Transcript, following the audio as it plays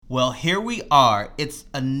Well, here we are. It's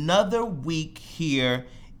another week here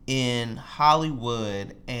in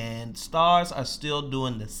Hollywood, and stars are still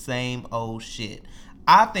doing the same old shit.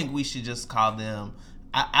 I think we should just call them,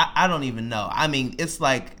 I don't even know. I mean, it's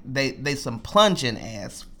like they some plunging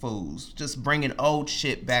ass fools, just bringing old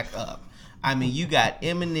shit back up. I mean, you got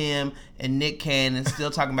Eminem and Nick Cannon still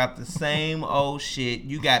talking about the same old shit.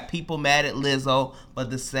 You got people mad at Lizzo, but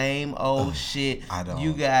the same old shit.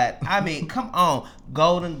 You got, I mean, come on.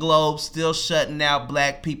 Golden Globe still shutting out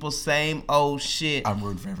black people, same old shit. I'm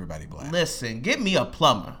rooting for everybody black. Listen, get me a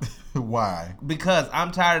plumber. Why? Because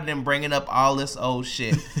I'm tired of them bringing up all this old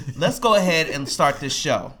shit. Let's go ahead and start this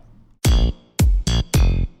show.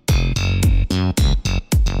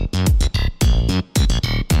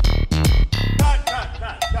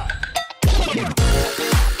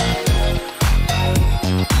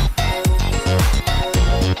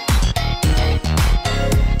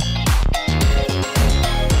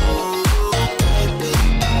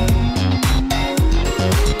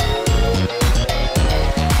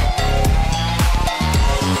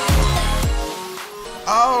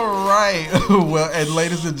 Well, and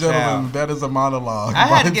ladies and gentlemen, that is a monologue. I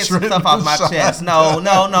had to get some stuff off my chest.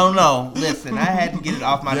 No. Listen, I had to get it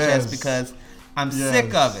off my chest because I'm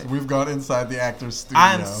sick of it. We've gone inside the actor's studio.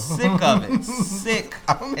 I'm sick of it. Sick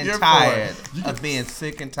and tired of being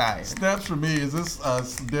sick and tired. Snaps for me. Is this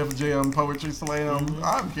Def Jam Poetry Slam? Mm-hmm.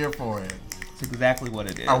 I'm here for it. That's exactly what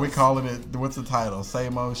it is. Are we calling it, what's the title?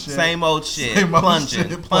 Same old shit? Same old shit.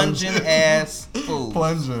 Plunging ass food.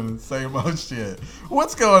 Plunging. Same old shit.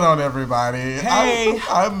 What's going on, everybody? Hey.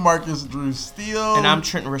 I'm Marcus Drew Steele. And I'm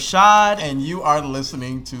Trenton Rashad. And you are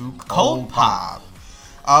listening to Cold Pop.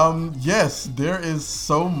 Yes, there is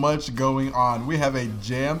so much going on. We have a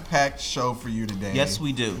jam-packed show for you today. Yes,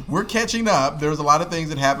 we do. We're catching up. There's a lot of things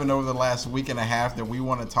that happened over the last week and a half that we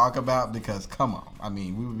want to talk about because, come on, I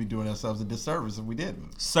mean, we would be doing ourselves a disservice if we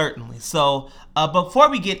didn't. Certainly. So, before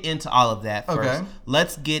we get into all of that first,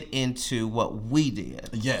 let's get into what we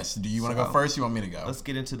did. Yes. Do you want to go first? You want me to go? Let's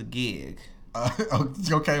get into the gig.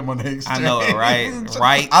 Okay, Monet Exchange. I know it, right?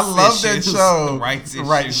 Right. I love that show.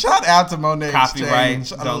 Right. Shout out to Monet Copyright.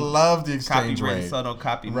 Exchange. I love the exchange rate. So don't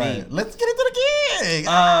copy me. Let's get into the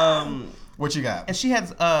gig. What you got? And she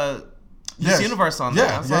has Miss Universe on there.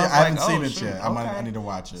 Yeah, so I haven't seen it yet. I need to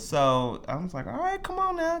watch it. So I was like, all right, come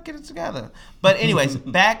on now, get it together. But anyways,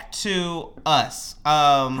 back to us.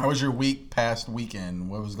 How was your past weekend?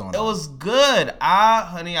 What was going on? It was good.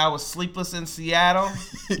 I was sleepless in Seattle,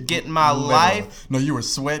 getting my life. No, you were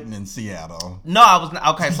sweating in Seattle. No, I was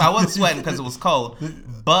not. Okay, so I wasn't sweating because it was cold.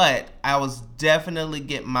 But I was definitely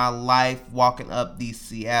getting my life walking up the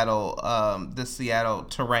Seattle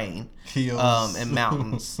terrain. Hills. And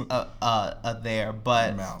mountains there.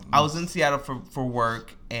 But I was in Seattle for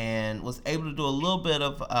work and was able to do a little bit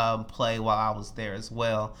of play while I was there as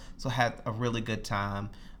well. So I had a really good time.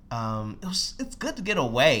 It's good to get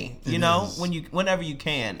away, whenever you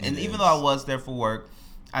can. And even though I was there for work,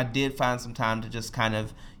 I did find some time to just kind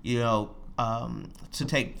of, to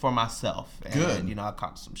take for myself. And, good. I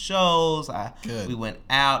caught some shows. We went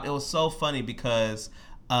out. It was so funny because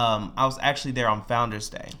I was actually there on Founders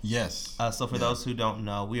Day. Yes. So for those who don't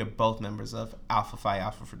know, we are both members of Alpha Phi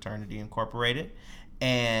Alpha Fraternity Incorporated.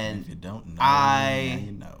 And if you don't know, now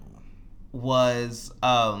you know. Was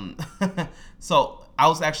so I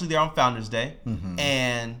was actually there on Founders Day,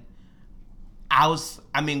 and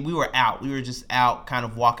we were out. We were just out kind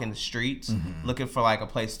of walking the streets, looking for like a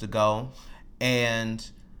place to go. And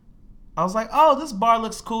I was like, oh, this bar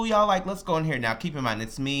looks cool. Y'all let's go in here. Now, keep in mind,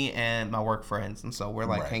 it's me and my work friends. And so we're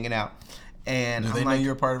hanging out. And do they know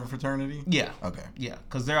you're part of a fraternity? Yeah. Okay. Yeah.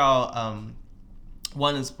 Because they're all,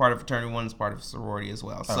 one is part of a fraternity, one is part of a sorority as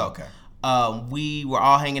well. So we were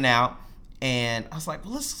all hanging out. And I was like,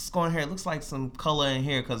 well, let's just go in here. It looks like some color in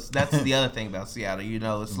here because that's the other thing about Seattle.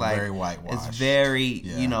 It's like very whitewashed. It's very,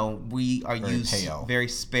 we are very used pale. Very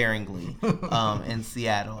sparingly in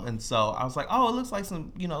Seattle. And so I was like, oh, it looks like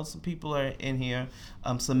some people are in here.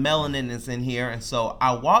 Some melanin is in here. And so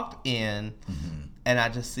I walked in and I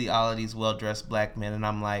just see all of these well-dressed black men. And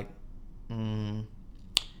I'm like,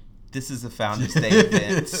 this is a Founders Day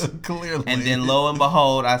event. Clearly. And then lo and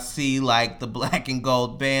behold, I see the black and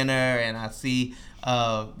gold banner, and I see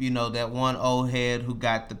that one old head who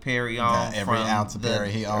got the Perry on every ounce of Perry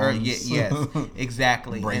he owns. Yes,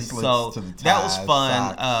 exactly. Bracelets and so to the ties, that was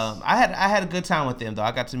fun. socks. I had a good time with them though.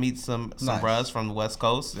 I got to meet some bros from the West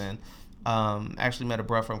Coast, and actually met a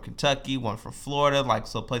bro from Kentucky, one from Florida,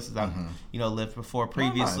 so places I've lived before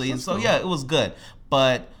previously. Nice. And so cool. yeah, it was good.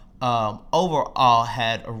 But overall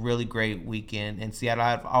had a really great weekend in Seattle.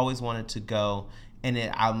 I've always wanted to go,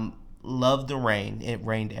 and loved the rain. It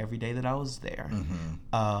rained every day that I was there.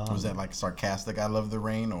 Was that like sarcastic? I love the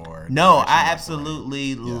rain, or no? I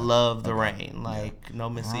absolutely love the rain. Like no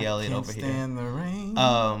Missy Elliott over here. Stand the rain.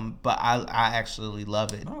 But I actually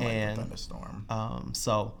love it, I like and the thunderstorm.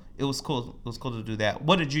 So it was cool. It was cool to do that.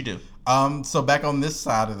 What did you do? So back on this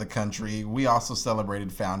side of the country, we also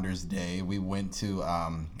celebrated Founders Day. We went to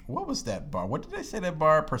what was that bar? What did they say that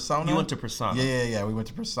bar? Persona. You went to Persona. Yeah. We went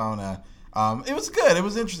to Persona. It was good. It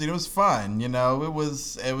was interesting. It was fun. You know, it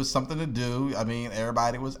was something to do. I mean,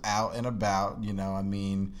 everybody was out and about. You know, I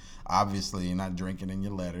mean, obviously you're not drinking in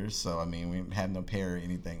your letters, so I mean, we had no pair or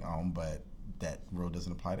anything on, but that rule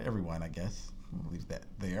doesn't apply to everyone, I guess. We'll leave that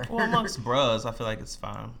there. Well, amongst bros, I feel like it's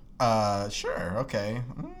fine. Sure, okay.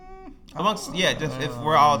 Amongst if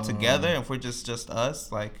we're all together, if we're just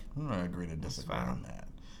us, like I'm gonna agree to disagree on that.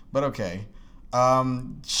 But okay.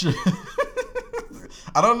 Sure.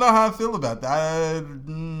 I don't know how I feel about that.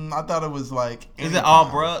 I thought it was like. Is it all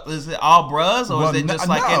bros? Is it all bros, or is it just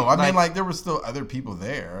like? No, I mean, like there were still other people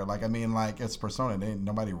there. Like I mean, like it's Persona.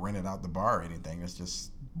 Nobody rented out the bar or anything. It's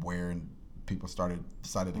just where people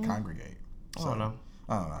decided to congregate. So, I don't know.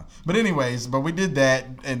 But anyways, we did that,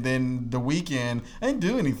 and then the weekend, I didn't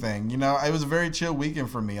do anything. You know, it was a very chill weekend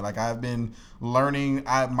for me. Like I've been learning.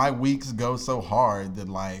 My weeks go so hard that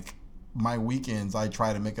like my weekends, I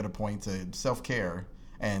try to make it a point to self-care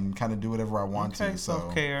and kind of do whatever I want to. So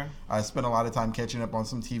self-care. I spent a lot of time catching up on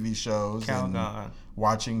some TV shows and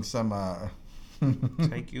watching some.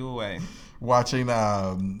 Take you away. Watching,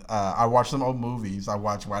 I watched some old movies. I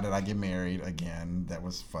watched Why Did I Get Married again. That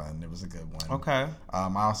was fun. It was a good one. Okay.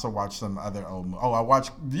 I also watched some other old.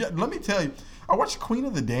 Let me tell you, I watched Queen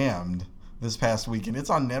of the Damned this past weekend. It's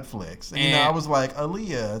on Netflix. And, you know, I was like,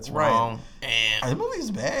 Aaliyah, it's wrong. Right. The movie's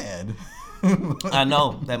bad. I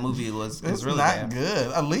know that movie was really not bad.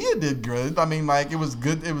 Good. Aaliyah did good. I mean, like it was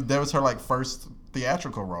good. That was her like first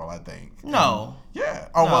theatrical role, I think. No. Yeah.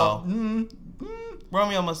 Oh no. Well.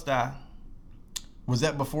 Romeo Must Die. Was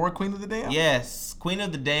that before Queen of the Dam? Yes. Queen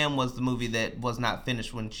of the Dam was the movie that was not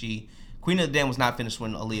finished when Queen of the Dam was not finished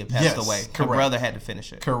when Aaliyah passed away. Correct. Her brother had to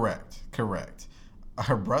finish it. Correct.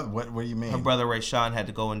 Her brother, what do you mean? Her brother Ray Sean had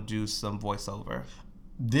to go and do some voiceover.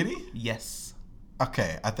 Did he? Yes.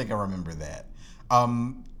 Okay, I think I remember that.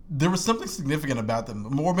 There was something significant about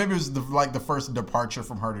them, or maybe it was the first departure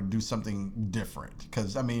from her to do something different.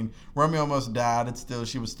 Because I mean, Romeo Almost Died.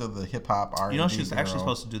 She was still the hip hop R&B. You know, she was actually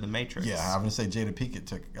supposed to do The Matrix. Yeah, I was gonna say Jada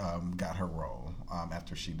Pinkett got her role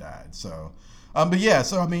after she died. So, but yeah,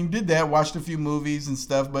 so I mean, did that, watched a few movies and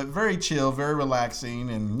stuff, but very chill, very relaxing,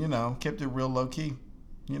 and you know, kept it real low key.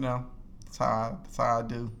 You know, that's how I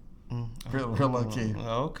do. Real low key.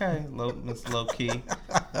 Okay, Miss Low Key.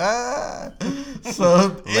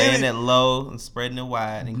 So laying it low and spreading it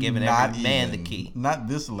wide and giving every man the key. Not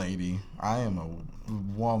this lady. I am a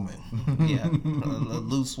woman. Yeah, a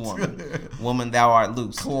loose woman, thou art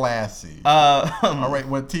loose. Classy. All right,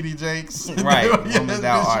 what TD Jakes? Right, woman,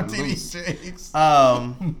 thou art loose. Jakes.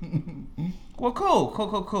 Well,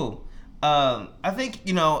 cool. I think,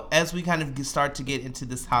 you know, as we kind of start to get into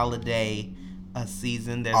this holiday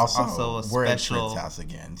season, there's also a we're special. We're at Trent's house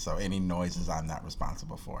again, so any noises I'm not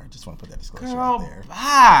responsible for. Just want to put that disclosure Girl, out there.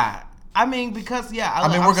 I mean, because we're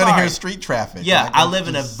going to hear street traffic. Yeah, I live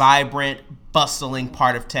in a vibrant, bustling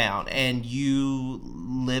part of town, and you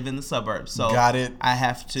live in the suburbs. So got it. I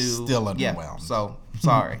have to. Still underwhelmed. Yeah, so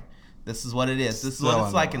sorry. This is what it is. This is what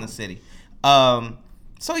it's like in the city.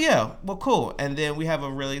 So yeah, well, cool. And then we have a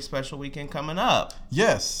really special weekend coming up.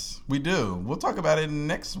 Yes, we do. We'll talk about it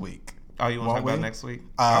next week. Oh, you want to talk about it next week?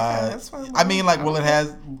 Okay, that's fine. I mean, like, well, it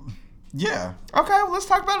has. Yeah. Okay, well, let's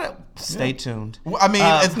talk about it. Stay tuned. Well, I mean,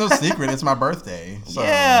 it's no secret. It's my birthday. So,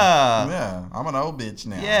 yeah. I'm an old bitch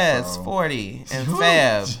now. Yes, so. 40 and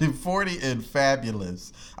fab. 40 and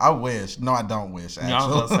fabulous. I wish. No, I don't wish, actually. I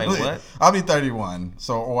was going to say, what? I'll be 31.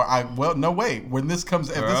 So, no, wait. When this comes,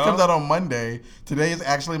 if this comes out on Monday, today is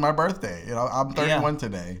actually my birthday. You know, I'm 31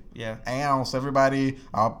 today. Yeah. And so everybody,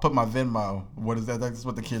 I'll put my Venmo. What is that? That's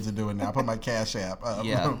what the kids are doing now. I put my Cash App.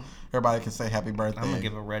 Yeah. Everybody can say happy birthday. I'm going to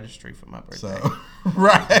give a registry for my birthday. So,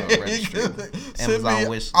 right. Send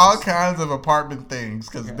me all kinds of apartment things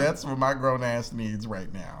because that's what my grown ass needs right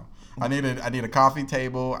now. I need a coffee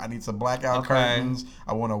table. I need some blackout curtains.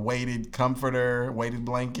 I want a weighted comforter, weighted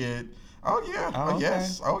blanket. Oh, yeah. Oh,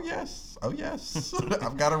 yes. Oh, yes. Oh, yes.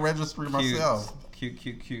 I've got a registry myself.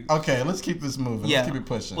 Cute. Okay, let's keep this moving. Yeah. Let's keep it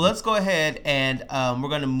pushing. Well, let's go ahead and we're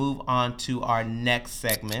going to move on to our next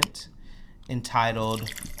segment, entitled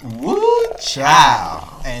Woo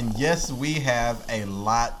Child. And yes, we have a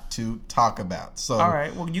lot to talk about. So, all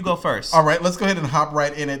right, well, you go first. All right, let's go ahead and hop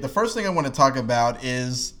right in it. The first thing I want to talk about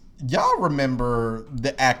is Y'all remember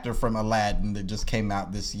the actor from Aladdin that just came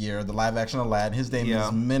out this year, the live action Aladdin? His name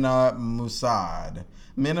is Mena Massoud.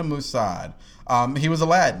 He was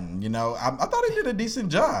Aladdin. You know, I thought he did a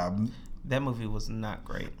decent job. That movie was not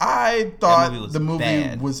great. I thought the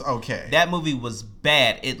movie was okay. That movie was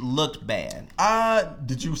bad. It looked bad.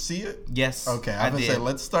 Did you see it? Yes. Okay, I was going to say,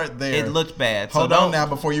 let's start there. It looked bad. Hold on now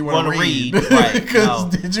before you want to read. Right. No.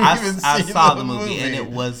 Did you even see I saw the movie and it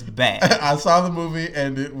was bad. I saw the movie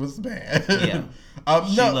and it was bad. Yeah.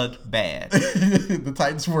 She looked bad. The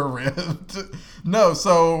tights were ripped. No,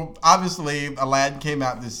 so obviously Aladdin came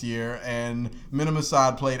out this year, and Mena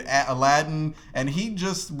Massoud played Aladdin, and he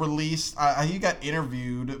just released. He got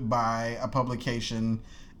interviewed by a publication.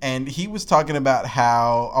 And he was talking about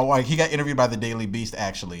how, he got interviewed by the Daily Beast,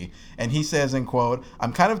 actually. And he says, in quote,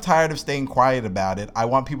 "I'm kind of tired of staying quiet about it. I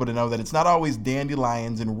want people to know that it's not always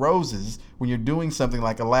dandelions and roses when you're doing something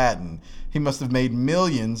like Aladdin. He must have made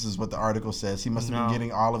millions," is what the article says. He must have been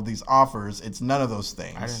getting all of these offers. It's none of those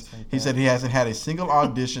things. He said he hasn't had a single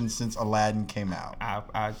audition since Aladdin came out.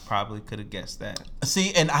 I probably could have guessed that.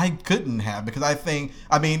 See, and I couldn't have, because Aladdin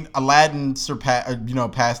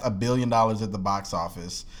passed $1 billion at the box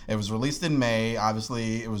office. It was released in May.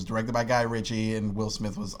 Obviously, it was directed by Guy Ritchie, and Will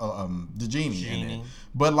Smith was the genie in it.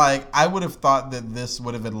 But I would have thought that this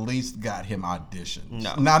would have at least got him auditions.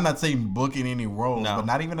 No. Now, I'm not saying booking any roles, but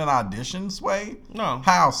not even an audition, Sway? No.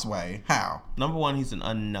 How, Sway? How? Number one, he's an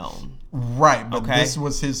unknown. Right, but this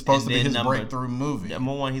was supposed to be his breakthrough movie.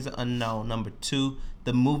 Number one, he's an unknown. Number two,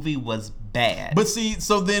 the movie was bad. But see,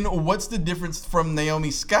 so then what's the difference from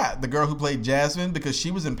Naomi Scott, the girl who played Jasmine, because she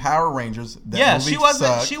was in Power Rangers? She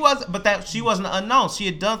wasn't unknown. She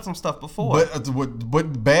had done some stuff before.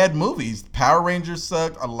 But bad movies. Power Rangers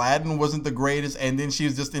sucked. Aladdin wasn't the greatest, and then she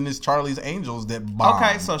was just in this Charlie's Angels that bombed.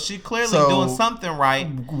 Okay, so she clearly doing something right.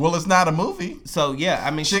 Well, it's not a movie. So yeah,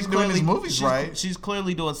 she's doing these movies right. She's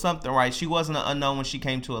clearly doing something right. She wasn't an unknown when she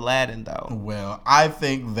came to Aladdin, though. Well, I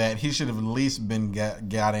think that he should have at least been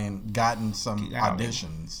gotten some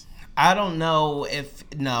auditions. I don't know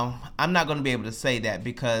I'm not going to be able to say that,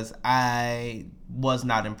 because I was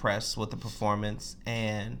not impressed with the performance,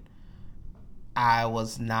 and I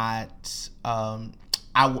was not I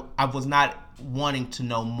was not wanting to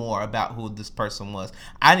know more about who this person was.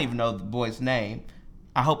 I didn't even know the boy's name.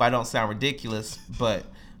 I hope I don't sound ridiculous, but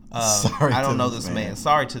I don't know this man.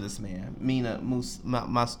 Sorry to this man. Mena Massoud.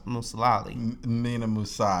 Mena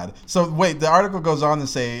Massoud. So wait, the article goes on to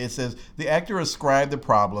say, it says, the actor ascribed the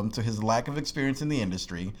problem to his lack of experience in the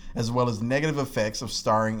industry, as well as negative effects of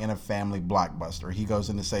starring in a family blockbuster. He goes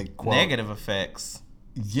in to say, quote, negative effects.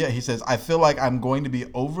 Yeah, he says, I feel like I'm going to be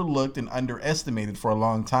overlooked and underestimated for a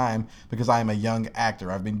long time because I am a young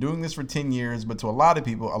actor. I've been doing this for 10 years, but to a lot of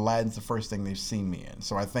people, Aladdin's the first thing they've seen me in.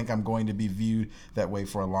 So I think I'm going to be viewed that way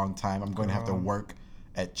for a long time. I'm going to have to work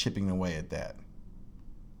at chipping away at that.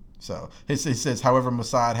 So it says, however,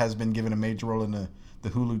 Massoud has been given a major role in the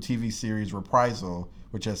Hulu TV series Reprisal,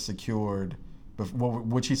 which he secured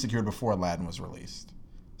before Aladdin was released.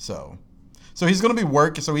 So he's going to be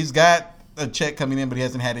working. So he's got a check coming in, but he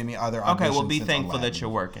hasn't had any other auditions. Okay, well, be thankful that you're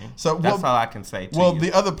working. So that's all I can say to you. Well,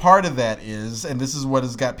 the other part of that is, and this is what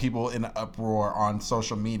has got people in an uproar on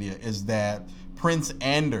social media, is that Prince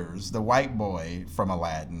Anders, the white boy from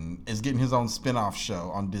Aladdin, is getting his own spin-off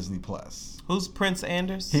show on Disney Plus. Who's Prince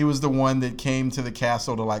Anders? He was the one that came to the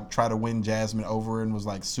castle to try to win Jasmine over, and was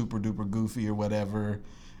super duper goofy or whatever,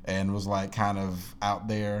 and was kind of out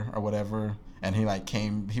there or whatever. And he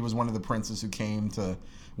was one of the princes who came to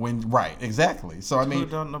win. Right, exactly. So care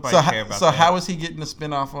about that. How is he getting a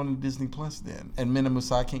spinoff on Disney Plus then? And Mena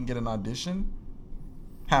Massoud can't get an audition?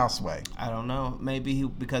 Houseway. I don't know. Maybe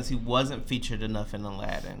because he wasn't featured enough in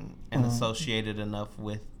Aladdin and associated enough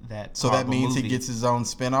with that. So that means movie. He gets his own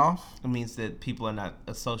spinoff? It means that people are not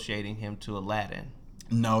associating him to Aladdin.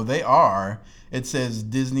 No, they are. It says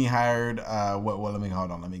Disney hired. Let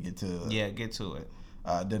me get to. Yeah, get to it.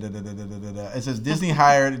 It says Disney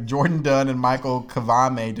hired Jordan Dunn and Michael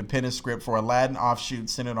Kavame to pen a script for Aladdin offshoot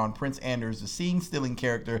centered on Prince Anders, the scene-stealing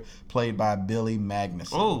character played by Billy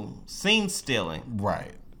Magnussen. Oh, scene-stealing.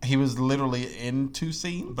 Right. He was literally in 2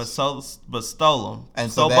 scenes. But stole them.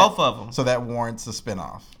 And stole both of them. So that warrants a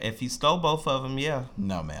spinoff. If he stole both of them, yeah.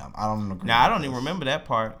 No, ma'am. I don't agree. Now, I don't even remember that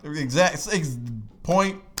part. Exactly.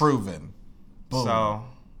 Point proven. Boom. So...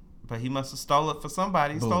 But he must have stole it for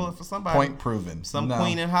somebody. He stole it for somebody. Point proven. Some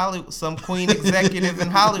queen in Hollywood, some queen executive in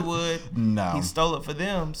Hollywood. No, he stole it for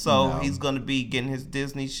them. So he's going to be getting his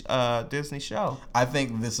Disney show. I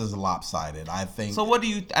think this is lopsided. So what do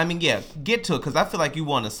you? Get to it, because I feel like you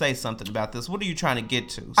want to say something about this. What are you trying to get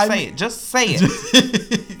to? Say it. Just say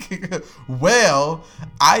it. Well,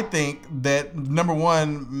 I think that number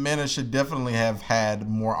one, Mena should definitely have had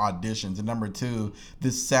more auditions, and number two,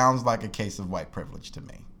 this sounds like a case of white privilege to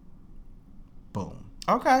me. Boom.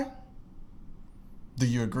 Okay. Do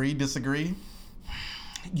you agree? Disagree?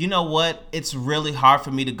 You know what? It's really hard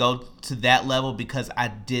for me to go to that level because I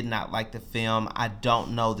did not like the film. I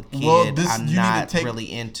don't know the kid. Well, I'm not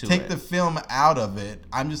really into it. Take the film out of it.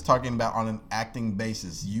 I'm just talking about on an acting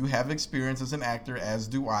basis. You have experience as an actor, as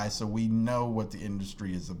do I, so we know what the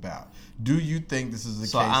industry is about. Do you think this is a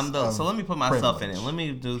case of So let me put myself privilege? in it. Let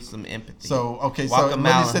me do some empathy. So, okay, let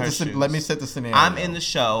me set the scenario. I'm in the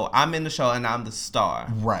show, and I'm the star.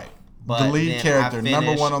 Right. But the lead character,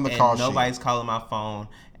 number one on the call sheet. Nobody's calling my phone,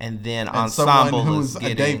 and then Ensemble someone who was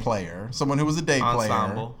a day player. Someone who was a day player.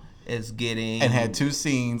 Ensemble is getting and had 2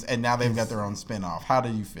 scenes, and now they've got their own spinoff. How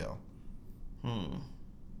do you feel?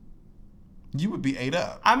 You would be ate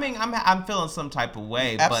up. I mean, I'm feeling some type of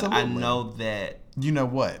way, Absolutely. But I know that. You know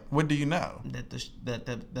what? What do you know? That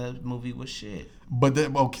the movie was shit. But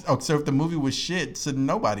so if the movie was shit, should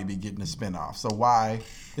nobody be getting a spinoff? So why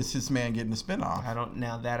is this man getting a spinoff?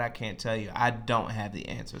 I can't tell you. I don't have the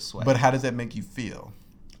answer, Sway. But how does that make you feel?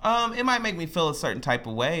 It might make me feel a certain type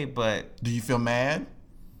of way, but do you feel mad?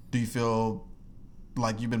 Do you feel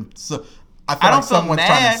like you've been I feel like someone's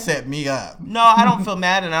trying to set me up. No, I don't feel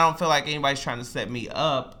mad, and I don't feel like anybody's trying to set me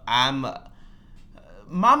up.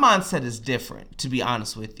 My mindset is different, to be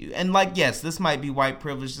honest with you. And yes, this might be white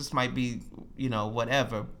privilege. This might be,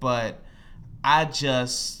 whatever. But my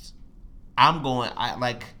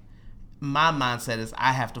mindset is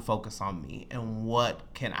I have to focus on me and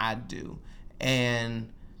what can I do.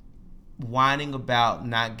 And whining about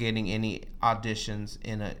not getting any auditions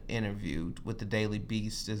in an interview with the Daily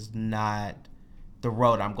Beast is not the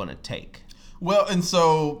road I'm going to take. Well, and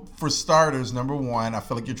so for starters, number one, I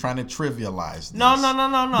feel like you're trying to trivialize this. No.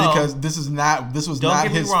 Because this was not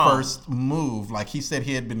his first move. Like, he said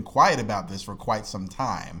he had been quiet about this for quite some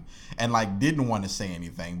time and didn't want to say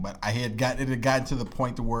anything. But it had gotten to the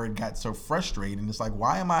point to where it got so frustrating. It's like,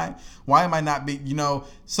 why am I not being,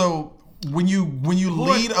 so when you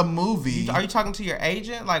lead a movie, are you talking to your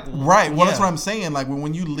agent? Right. Well, that's what I'm saying.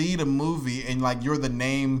 When you lead a movie and you're the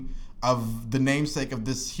namesake of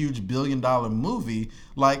this huge $1 billion movie,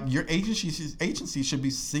 your agency should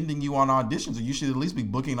be sending you on auditions, or you should at least be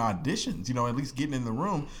booking auditions, at least getting in the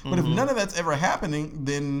room. But if none of that's ever happening,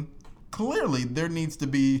 then clearly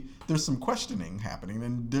there's some questioning happening,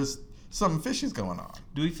 and there's some fishies going on.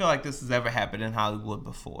 Do we feel like this has ever happened in Hollywood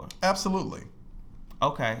before? Absolutely.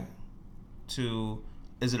 Okay.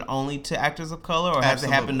 Is it only to actors of color, or has it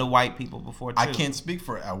happened to white people before too? I can't speak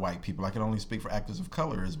for white people. I can only speak for actors of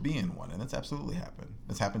color as being one, and it's absolutely happened.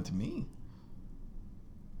 It's happened to me.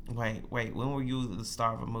 Wait. When were you the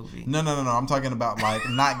star of a movie? No. I'm talking about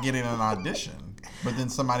not getting an audition, but then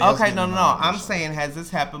somebody else. Okay, no. I'm saying, has this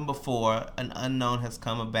happened before? An unknown has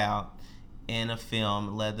come about in a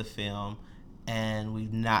film, led the film, and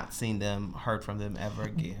we've not seen them, heard from them ever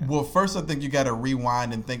again. Well, first, I think you got to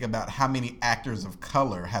rewind and think about how many actors of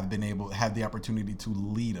color have the opportunity to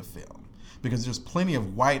lead a film. Because there's plenty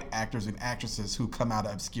of white actors and actresses who come out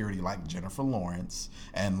of obscurity, like Jennifer Lawrence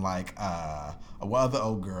and other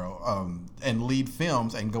old girl, and lead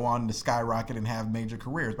films and go on to skyrocket and have major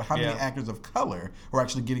careers. But how many actors of color are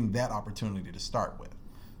actually getting that opportunity to start with?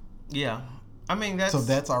 Yeah. I mean,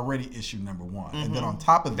 that's already issue number one. Mm-hmm. And then on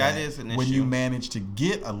top of that is an issue. When you manage to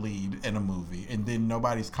get a lead in a movie and then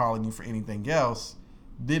nobody's calling you for anything else,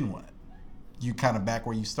 then what? You kind of back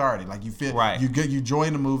where you started. You feel right. You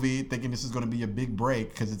join the movie thinking this is going to be a big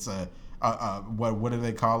break because it's a what do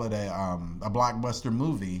they call it, a blockbuster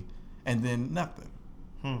movie, and then nothing.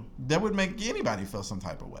 That would make anybody feel some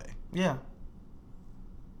type of way. Yeah.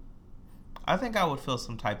 I think I would feel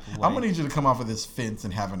some type of way. I'm gonna need you to come off of this fence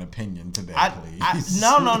and have an opinion today, please.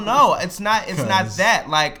 No. It's not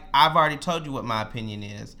that. I've already told you what my opinion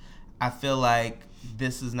is. I feel like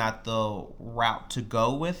this is not the route to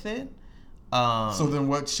go with it. So then,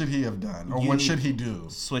 what should he have done, or what should he do?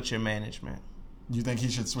 Switch your management. You think he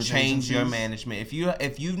should change agencies? Your management? If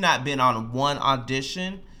you've not been on one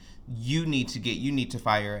audition, you need to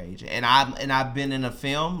fire your agent. And I've been in a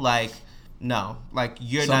film No,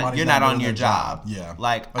 you're not on your job. Yeah,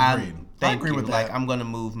 agreed. I agree with that. I'm gonna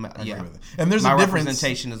move. And there's a difference.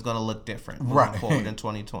 Representation is gonna look different moving forward in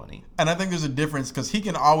 2020. And I think there's a difference because he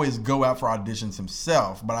can always go out for auditions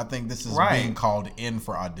himself, but I think this is being called in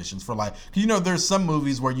for auditions for there's some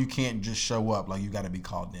movies where you can't just show up, you got to be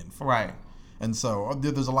called in for. Right. And so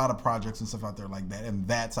there's a lot of projects and stuff out there like that, and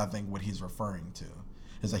that's I think what he's referring to.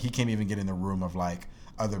 is that he can't even get in the room of like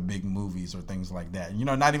other big movies or things like that. You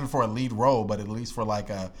know, not even for a lead role, but at least for like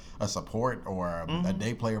a support or a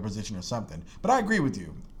day player position or something. But I agree with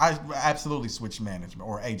you. I absolutely switch management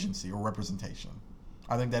or agency or representation.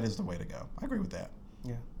 I think that is the way to go. I agree with that.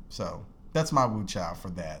 Yeah. So that's my Wu Chow for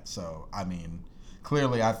that. So, I mean,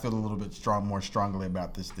 clearly I feel a little bit more strongly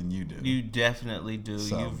about this than you do. You definitely do.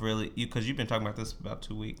 So, Because you've been talking about this for about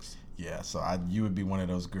 2 weeks. Yeah, so you would be one of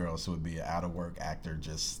those girls who would be an out of work actor.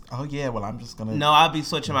 Just well, I'm just gonna. No, I'll be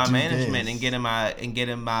switching my management and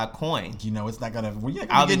getting my coin. You know, it's not gonna. Well, you're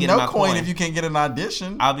not gonna get no coin if you can't get an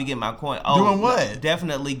audition. I'll be getting my coin. Oh, doing what?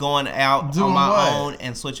 Definitely going out on my own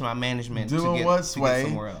and switching my management. Doing what, Sway?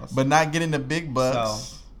 Somewhere else. But not getting the big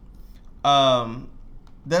bucks. So,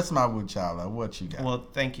 that's my Wu Chow. What you got? Well,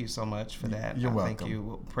 thank you so much for that. You're welcome. Thank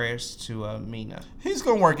you. Prayers to Mina. He's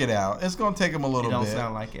gonna work it out. It's gonna take him a little bit. It don't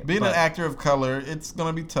sound like it. Being an actor of color, it's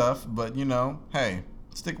gonna be tough. But hey,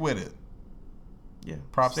 stick with it. Yeah,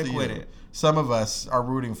 props to you. Stick with it. Some of us are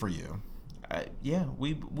rooting for you. Yeah,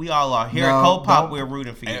 we all are. Here at Cold Pop, we're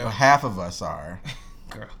rooting for you. Half of us are.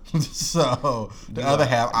 Girl. So the other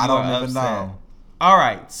half, I don't even know. All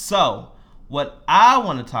right, so. What I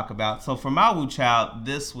want to talk about, so for my Wu Chow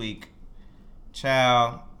this week,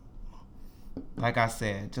 child, like I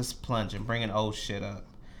said, just plunging, bringing old shit up.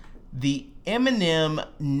 The Eminem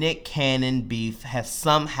Nick Cannon beef has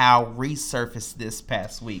somehow resurfaced this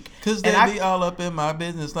past week. Because they be all up in my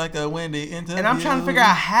business like a Wendy interview. And I'm trying to figure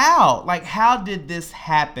out how. Like, how did this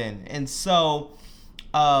happen? And so,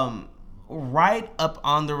 right up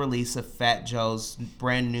on the release of Fat Joe's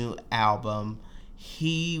brand new album,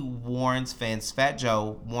 Fat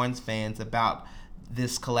Joe warns fans about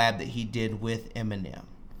this collab that he did with Eminem,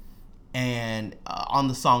 and on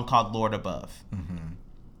the song called Lord Above. Mm-hmm.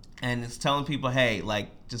 And it's telling people, hey, like,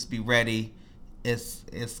 just be ready.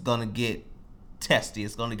 It's gonna get testy.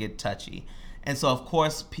 It's gonna get touchy. And so, of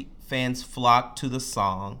course, fans flock to the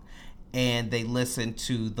song, and they listen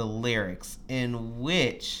to the lyrics, in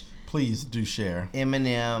which, please do share,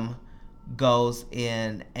 Eminem goes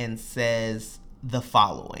in and says the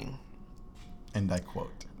following, and I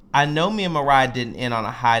quote, "I know me and Mariah didn't end on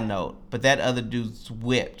a high note, but that other dude's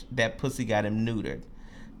whipped. That pussy got him neutered.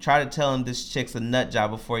 Try to tell him this chick's a nut job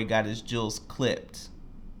before he got his jewels clipped.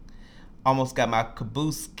 Almost got my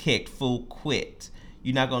caboose kicked, fool quit.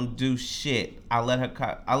 You're not gonna do shit. I let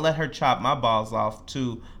her chop my balls off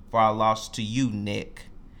too, for I lost to you, Nick."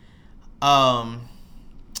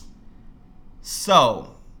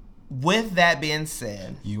 So, with that being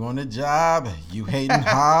said, you on the job, you hating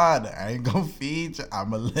hard, I ain't gonna feed you,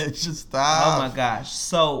 I'ma let you stop. Oh my gosh.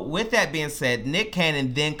 So with that being said, Nick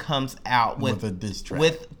Cannon then comes out with a diss track.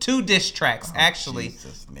 With 2 diss tracks, actually.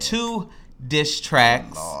 Jesus, 2 diss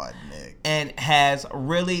tracks. Lord, Nick. And has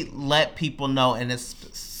really let people know, and is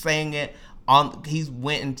saying it on, he's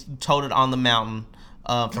went and told it on the mountain.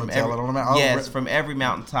 From every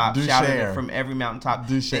mountaintop. Shouted it from every mountaintop.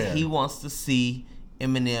 That he wants to see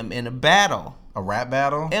Eminem in a battle. A rap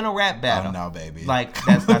battle? In a rap battle. Oh, no, baby. Like,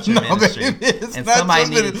 that's not your ministry. Baby, and somebody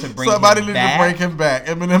needed to bring him back.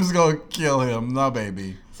 Eminem's going to kill him. No,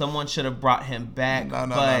 baby. Someone should have brought him back.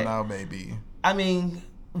 No, baby. I mean,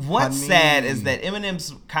 what's sad is that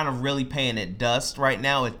Eminem's kind of really paying it dust right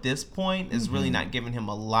now at this point. It's really not giving him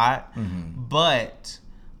a lot. Mm-hmm. But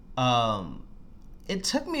it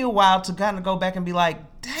took me a while to kind of go back and be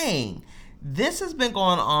like, dang, this has been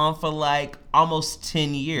going on for like almost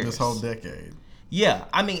 10 years. This whole decade. Yeah.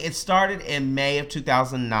 I mean, it started in May of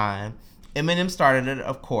 2009. Eminem started it,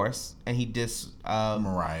 of course, and he dissed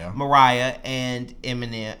Mariah and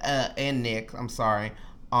Eminem and Nick,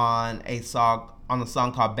 on a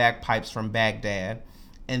song called Bagpipes from Baghdad.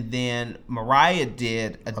 And then Mariah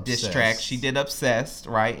did a diss track. She did Obsessed,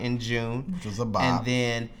 right, in June. Which was a bop. And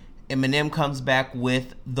then Eminem comes back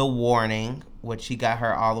with The Warning, which he got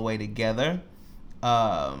her all the way together.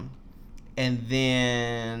 And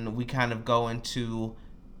then we kind of go into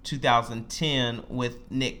 2010 with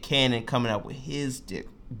Nick Cannon coming up with his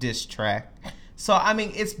diss track. So, I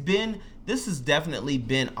mean, this has definitely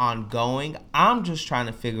been ongoing. I'm just trying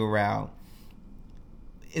to figure out,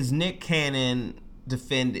 is Nick Cannon just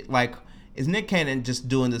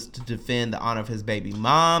doing this to defend the honor of his baby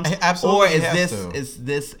mom? Absolutely. Or is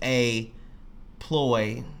this a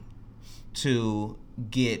ploy to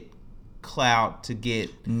get clout, to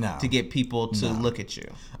get people to look at you?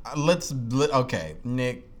 Okay,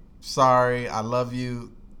 Nick, sorry, I love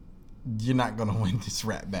you. You're not gonna win this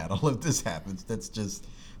rap battle if this happens. That's just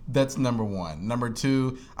That's number one. Number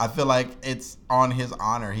two, I feel like it's on his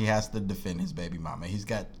honor. He has to defend his baby mama. He's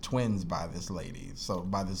got twins by this lady, so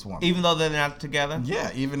by this woman. Even though they're not together?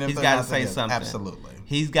 Yeah, even if he's got to say something. Absolutely.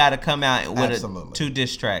 He's got to come out with 2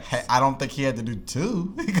 diss tracks. Hey, I don't think he had to do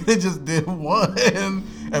 2. He could have just did 1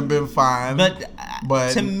 and been fine.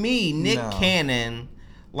 But to me, Nick Cannon...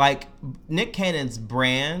 Like, Nick Cannon's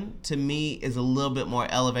brand, to me, is a little bit more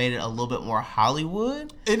elevated, a little bit more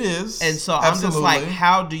Hollywood. It is. And so I'm just like,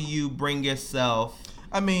 how do you bring yourself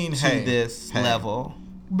to this level?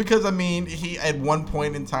 Because, he, at one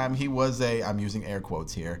point in time, he was I'm using air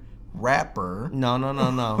quotes here, rapper. No. No.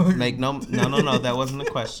 That wasn't the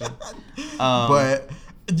question. But,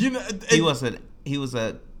 he was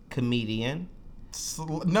a comedian.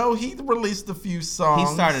 No, he released a few songs.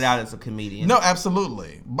 He started out as a comedian. No,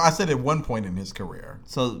 absolutely. I said at one point in his career.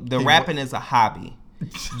 So rapping is a hobby.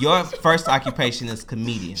 Your first occupation is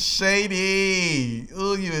comedian. Shady.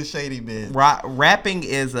 Ooh, you a shady bitch. Rapping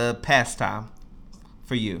is a pastime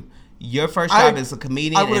for you. Your first job is a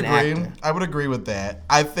comedian and actor. I would agree with that.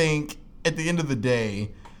 I think at the end of the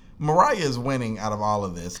day, Mariah is winning out of all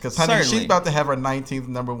of this. Because, honey, she's about to have her 19th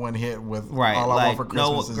number 1 hit with All I Want for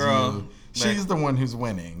Christmas Is You. She's the one who's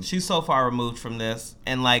winning. She's so far removed from this,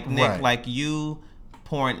 and like Nick, like you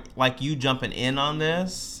jumping in on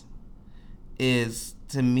this is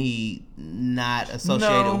to me not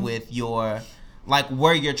associated with your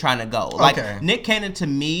where you're trying to go. Like Nick Cannon to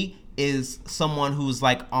me is someone who's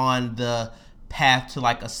like on the path to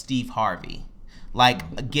like a Steve Harvey,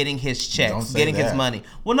 like getting his checks, getting his money.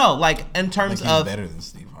 Well, no, like in terms of better than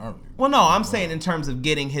Steve Harvey. Well, no, I'm saying in terms of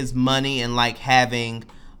getting his money and like having.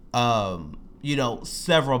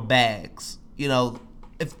 Several bags,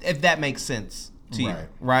 if that makes sense to you,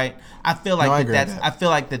 right? I feel like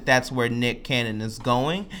that's where Nick Cannon is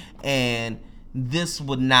going, and this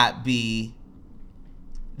is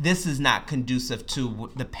not conducive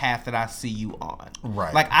to the path that I see you on.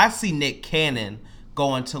 Right. Like I see Nick Cannon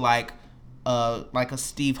going to like a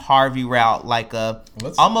Steve Harvey route,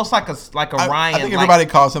 almost like a Ryan. I think everybody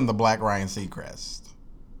calls him the Black Ryan Seacrest.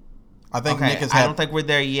 I think Nick has I don't think we're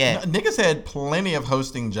there yet. Nick has had plenty of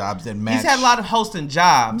hosting jobs that match. He's had a lot of hosting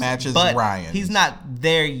jobs. Matches but Ryan. He's not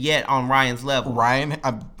there yet on Ryan's level.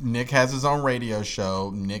 Nick has his own radio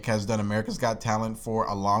show. Nick has done America's Got Talent for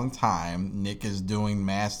a long time. Nick is doing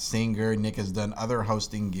Masked Singer. Nick has done other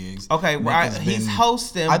hosting gigs. Okay, he's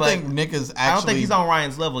hosting. I think Nick is actually. I don't think he's on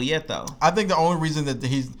Ryan's level yet, though. I think the only reason that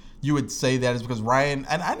you would say that is because Ryan,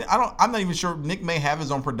 and I'm not even sure. Nick may have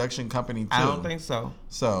his own production company too. I don't think so.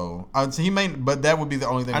 So he may, but that would be the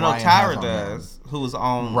only thing. I know Ryan Tyra does, who was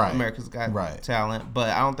on America's Got Right. Talent, but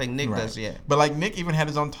I don't think Nick does yet. But like Nick even had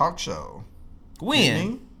his own talk show.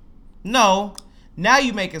 When? No. Now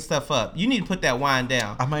you making stuff up. You need to put that wine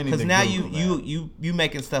down. I might need to Google now you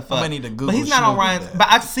making stuff up. I might need to Google. But he's not on Ryan's. But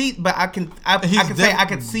I can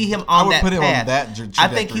see him on that path. I would put him on that trajectory. I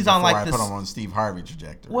think he's on like this. I put him on Steve Harvey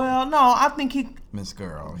trajectory. Well, no, I think he. Miss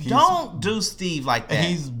Girl. Don't do Steve like that.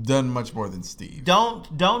 He's done much more than Steve.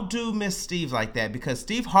 Don't do Miss Steve like that because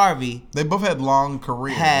Steve Harvey. They both had long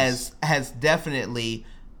careers. Has definitely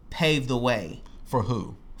paved the way. For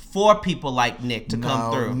who? For people like Nick to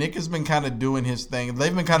come through. Nick has been kind of doing his thing.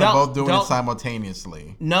 They've been kind of both doing it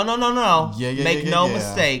simultaneously. No. Make no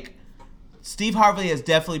mistake. Steve Harvey has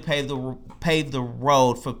definitely paved the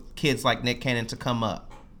road for kids like Nick Cannon to come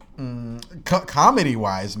up. Comedy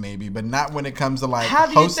wise, maybe, but not when it comes to like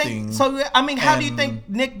hosting. How do you think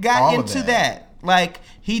Nick got into that? Like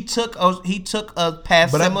he took a path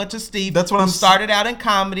similar to Steve. That's what started out in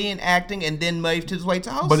comedy and acting, and then moved his way to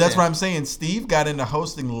hosting. But that's what I'm saying. Steve got into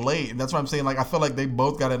hosting late, and that's what I'm saying. Like I feel like they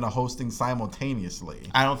both got into hosting simultaneously.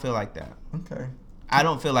 I don't feel like that. Okay. I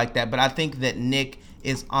don't feel like that, but I think that Nick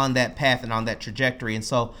is on that path and on that trajectory, and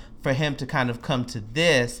so for him to kind of come to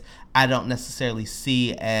this, I don't necessarily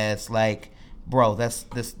see as like, bro,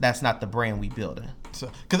 that's not the brand we building.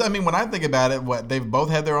 Because when I think about it, they've both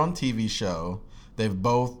had their own TV show. They've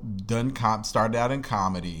both done started out in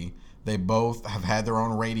comedy. They both have had their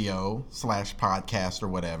own radio / podcast or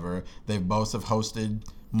whatever. They both have hosted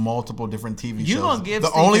multiple different TV shows. You gonna give the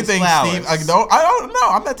Steve only his thing flowers. Steve? I don't know.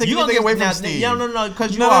 I'm not taking anything away from Steve. No,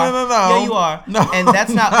 because you are. No. Yeah, you are. No, and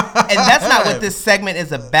that's not what this segment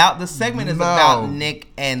is about. The segment is about Nick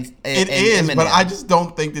and it is, Eminem. but I just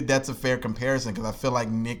don't think that that's a fair comparison because I feel like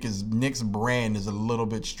Nick's brand is a little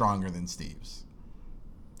bit stronger than Steve's.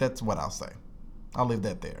 That's what I'll say. I'll leave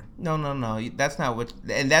that there. No. That's not what.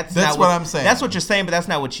 And that's not what I'm saying. That's what you're saying, but that's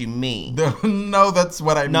not what you mean. No, that's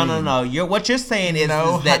what I mean. No. What you're saying is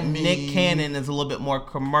that Nick Cannon is a little bit more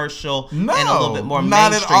commercial and a little bit more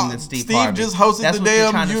mainstream than Steve Harvey. Steve just hosted the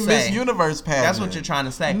damn Miss Universe pageant. That's what you're trying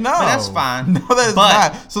to say. No, but that's fine. No, that is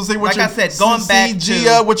not. So see what like I said, going back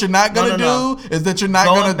to what you're not gonna do is that you're not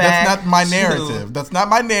gonna. That's not my narrative. That's not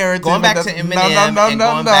my narrative. Going back to Eminem and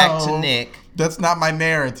going back to Nick. That's not my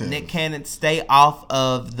narrative. Nick Cannon, stay off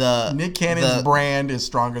of the... Nick Cannon's brand is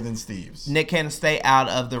stronger than Steve's. Nick Cannon, stay out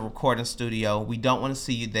of the recording studio. We don't want to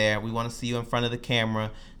see you there. We want to see you in front of the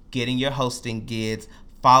camera, getting your hosting gigs,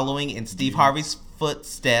 following in Steve Harvey's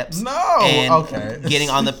footsteps. And getting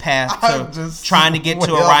on the path to trying to get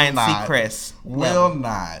to a Ryan Seacrest. Will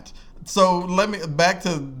not. So let me back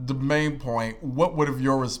to the main point. What would have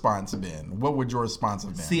your response been? What would your response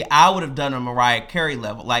have been? See, I would have done a Mariah Carey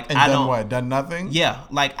level. Like and I done don't what? Done nothing? Yeah,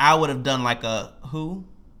 like I would have done like a who?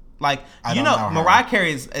 Like I don't know Mariah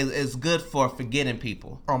Carey is good for forgetting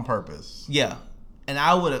people on purpose. Yeah, and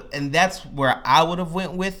I would have, and that's where I would have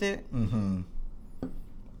went with it. Mm-hmm.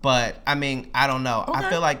 But I mean, I don't know. Okay. I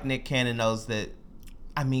feel like Nick Cannon knows that.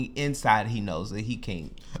 I mean, inside he knows that he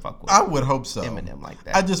can't fuck with. I would hope so. Eminem like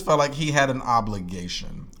that. I just felt like he had an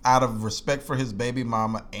obligation, out of respect for his baby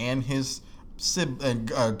mama and his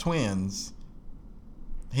twins.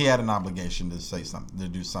 He had an obligation to say something, to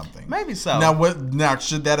do something. Maybe so. Now,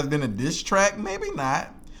 should that have been a diss track? Maybe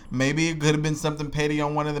not. Maybe it could have been something petty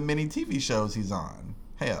on one of the many TV shows he's on.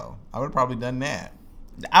 Hell, I would have probably done that.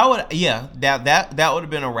 I would, yeah. That would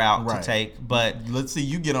have been a route to take, but let's see.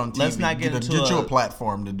 You get on TV. Let's not get you a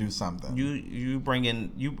platform to do something. You bring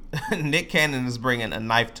in Nick Cannon is bringing a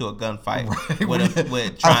knife to a gunfight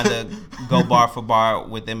with trying to go bar for bar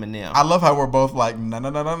with Eminem. I love how we're both like no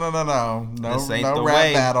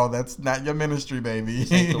rap battle. That's not your ministry, baby.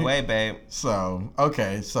 This ain't the way, babe. So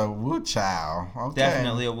Wu Chow. Okay.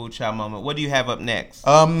 Definitely a Wu Chow moment. What do you have up next?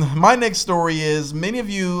 My next story is many of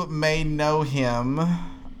you may know him.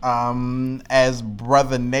 As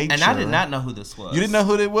Brother Nature. And I did not know who this was. You didn't know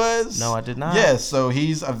who it was? No, I did not. Yes, so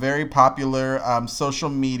he's a very popular social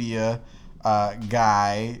media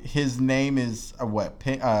guy. His name is what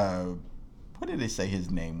did they say his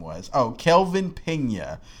name was? Oh, Kelvin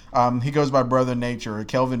Pena. He goes by Brother Nature.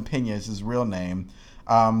 Kelvin Pena is his real name.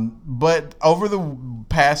 But over the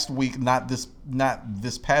past week, not this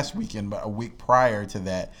past weekend, but a week prior to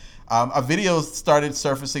that, a video started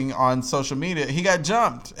surfacing on social media. He got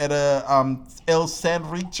jumped at a El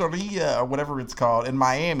Sandwicheria or whatever it's called in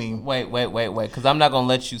Miami. Wait, because I'm not gonna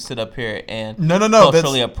let you sit up here and no,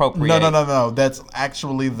 culturally appropriate. No. That's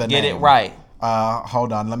actually the name. Get it right.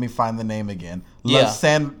 Hold on, let me find the name again. It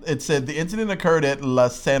said the incident occurred at La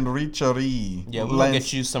Sandwicheria. Yeah, we're gonna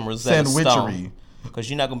get you some Rosetta Stone because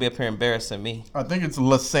you're not gonna be up here embarrassing me. I think it's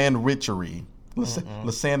La Sandwicheria. La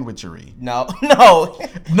Sandwichery. No.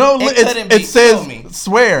 It says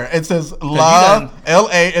swear. It says La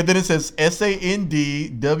L-A and then it says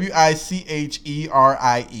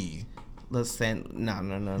SANDWICHERIE. No.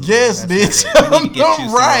 Yes, bitch.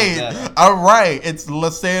 Right. All right. It's La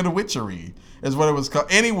Sandwichery is what it was called.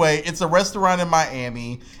 Anyway, it's a restaurant in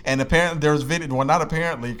Miami, and apparently there's video. Well, not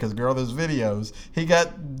apparently, because girl, there's videos. He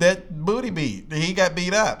got that booty beat. He got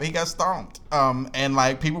beat up. He got stomped. And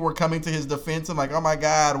like people were coming to his defense and like, oh my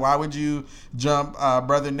God, why would you jump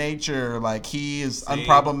Brother Nature? Like he is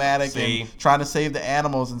unproblematic and trying to save the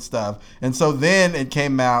animals and stuff. And so then it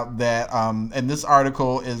came out that, and this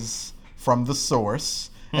article is from The Source.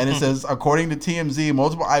 And it says, according to TMZ,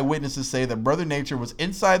 multiple eyewitnesses say that Brother Nature was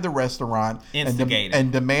inside the restaurant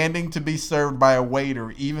and demanding to be served by a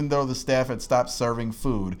waiter, even though the staff had stopped serving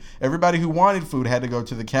food. Everybody who wanted food had to go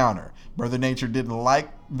to the counter. Brother Nature didn't like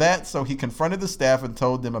that, so he confronted the staff and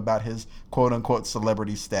told them about his quote-unquote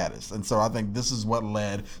celebrity status. And so I think this is what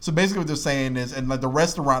led. So basically what they're saying is, and like the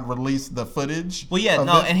restaurant released the footage. Well, yeah,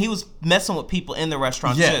 and he was messing with people in the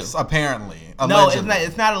restaurant too. Yes, apparently. No,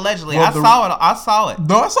 it's not allegedly. Well, I saw it.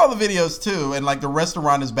 No, I saw the videos too, and like the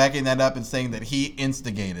restaurant is backing that up and saying that he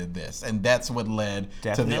instigated this, and that's what led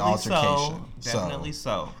to the altercation. Definitely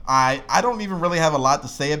so. I don't even really have a lot to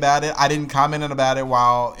say about it. I didn't comment about it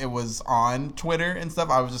while it was on Twitter and stuff.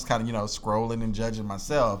 I was just kind of, scrolling and judging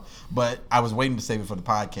myself, but I was waiting to save it for the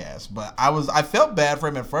podcast. But I felt bad for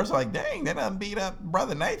him at first. Like, dang, they done beat up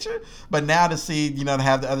Brother Nature. But now to see, to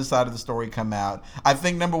have the other side of the story come out, I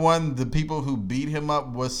think number one, the people who beat him up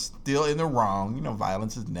was still in the wrong.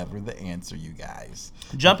 Violence is never the answer, you guys.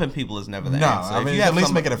 Jumping people is never the answer. I mean, at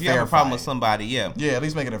least make it a fair fight. If you have a problem with somebody, yeah, at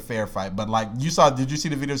least make it a fair fight. But like did you see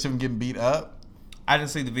the videos of him getting beat up? I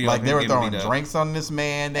didn't see the video. Like they were throwing drinks on this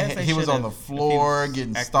man. He was on the floor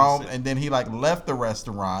getting stomped, and then he like left the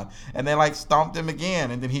restaurant, and they like stomped him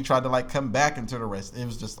again, and then he tried to like come back into the rest. It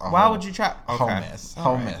was just a why would you try? Whole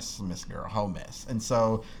mess, Miss Girl, whole mess. And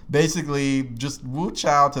so basically, just woo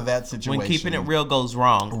chow to that situation. When keeping it real goes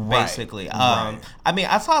wrong, basically. I mean,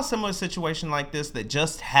 I saw a similar situation like this that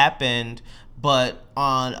just happened, but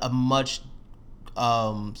on a much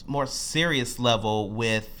more serious level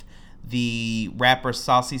with the rapper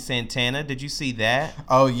Saucy Santana. Did you see that?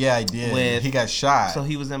 Oh yeah, I did. He got shot. So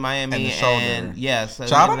he was in Miami in the shoulder. Yes.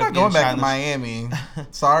 So I'm not going back to Miami.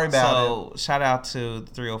 Sorry about it. So shout out to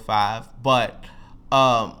 305, but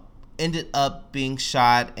ended up being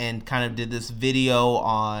shot and kind of did this video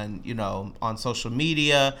on social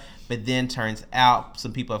media, but then turns out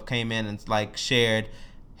some people have came in and like shared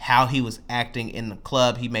how he was acting in the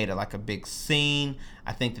club. He made it like a big scene.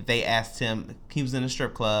 I think that they asked him, he was in a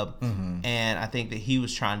strip club, and I think that he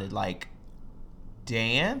was trying to like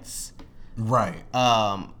dance. Right.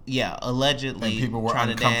 Yeah, allegedly and people were trying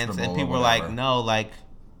to dance, and people were like, no, like,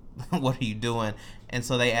 what are you doing? And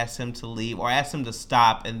so they asked him to leave or asked him to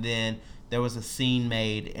stop, and then there was a scene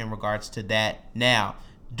made in regards to that. Now,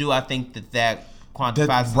 do I think that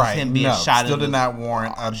quantifies him being shot still in the did not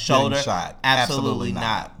warrant a shoulder? Shot. Absolutely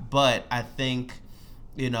not. But I think,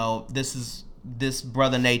 this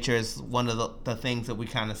Brother Nature is one of the things that we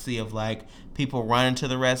kind of see of like people running to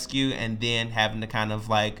the rescue and then having to kind of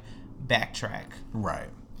like backtrack. Right.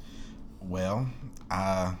 Well,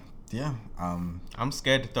 yeah. I'm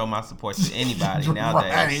scared to throw my support to anybody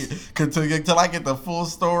nowadays. Until I get the full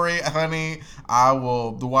story, honey, I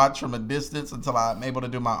will watch from a distance until I'm able to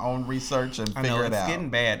do my own research and figure it out. It's getting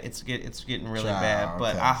bad. It's getting really bad.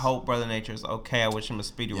 But I hope Brother Nature is okay. I wish him a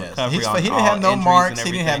speedy recovery. He didn't have no marks.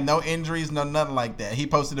 He didn't have no injuries, no nothing like that. He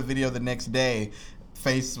posted a video the next day.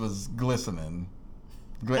 Face was glistening.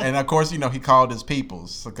 And of course, he called his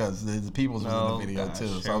peoples because the peoples was in the video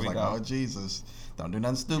too. So I was like, oh, Jesus. Don't do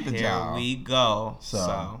nothing stupid, y'all. Here we go.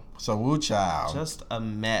 So woo child. Just a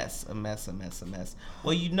mess. Well, Miss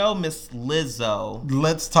Lizzo.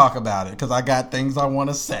 Let's talk about it because I got things I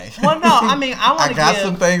want to say. Well, no, I mean, I got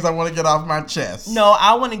some things I want to get off my chest. No,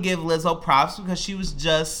 I want to give Lizzo props because she was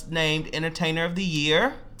just named Entertainer of the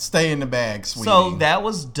Year. Stay in the bag, sweetie. So that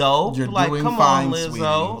was dope. You're doing fine, on, Lizzo.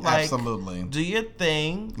 Sweetie. Like, absolutely. Do your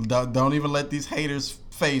thing. Don't even let these haters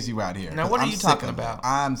phase you out here. Now, what are you talking about?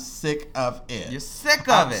 I'm sick of it. You're sick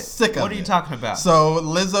of it. Sick of it. What are you talking about? So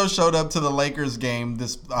Lizzo showed up to the Lakers game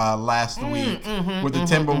this last week with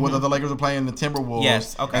the the Lakers were playing the Timberwolves.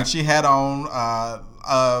 Yes. Okay. And she had on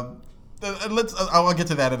I'll get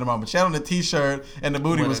to that in a moment. She had on a t-shirt and the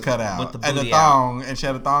booty was cut out, and the thong, and she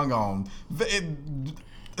had a thong on.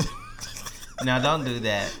 Now don't do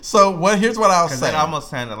that. So here's what I'll say. Because it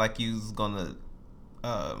almost sounded like you was gonna.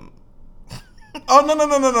 Oh no!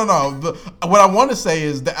 What I want to say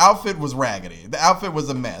is the outfit was raggedy. The outfit was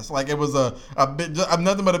a mess. Like it was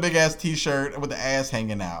nothing but a big ass t-shirt with the ass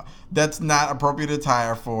hanging out. That's not appropriate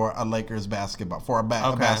attire for a Lakers basketball a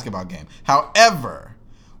basketball game. However,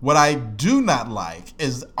 what I do not like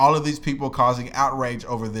is all of these people causing outrage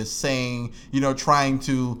over this, saying trying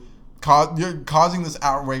to. You're causing this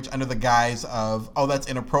outrage under the guise of, oh, that's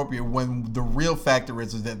inappropriate, when the real factor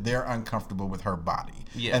is that they're uncomfortable with her body.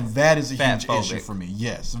 Yes. And that is a huge issue for me.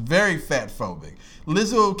 Yes, very fat-phobic.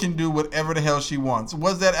 Lizzo can do whatever the hell she wants.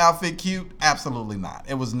 Was that outfit cute? Absolutely not.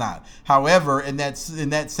 It was not. However, in that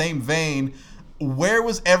same vein, where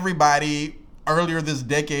was everybody earlier this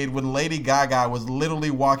decade when Lady Gaga was literally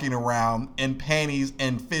walking around in panties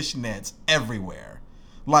and fishnets everywhere?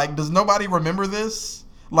 Like, does nobody remember this?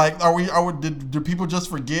 Like, do people just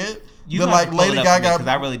forget? Lady Gaga, because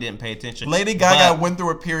I really didn't pay attention. Lady Gaga went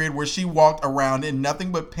through a period where she walked around in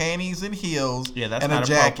nothing but panties and heels and a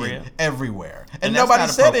jacket everywhere, and nobody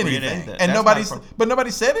said anything. But nobody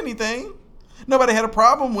said anything. Nobody had a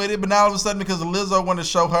problem with it. But now all of a sudden, because Lizzo wanted to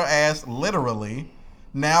show her ass, literally,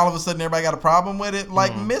 now all of a sudden everybody got a problem with it.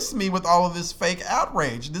 Like, miss me with all of this fake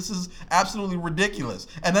outrage. This is absolutely ridiculous.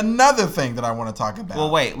 And another thing that I want to talk about. Well,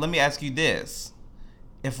 wait. Let me ask you this.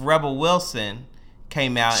 If Rebel Wilson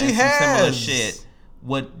came out and some similar shit,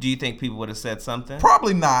 what do you think people would have said something?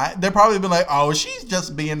 Probably not. They'd probably been like, oh, she's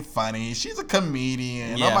just being funny. She's a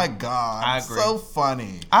comedian. Yeah, oh my God. I agree. So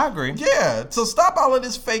funny. I agree. Yeah. So stop all of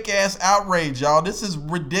this fake ass outrage, y'all. This is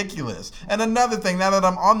ridiculous. And another thing, now that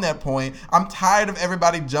I'm on that point, I'm tired of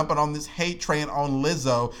everybody jumping on this hate train on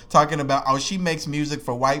Lizzo, talking about, oh, she makes music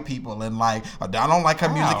for white people, and like, I don't like her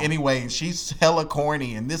music anyway. She's hella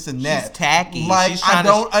corny and this and that. She's tacky. Like, I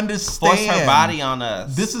don't understand. Force her body on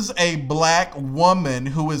us. This is a black woman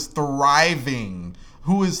who is thriving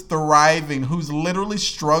who is thriving, who's literally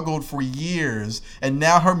struggled for years, and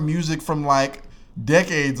now her music from like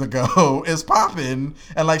decades ago is popping,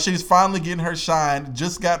 and like she's finally getting her shine,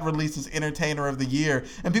 just got released as Entertainer of the Year,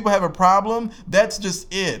 and people have a problem. That's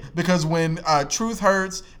just it, because when Truth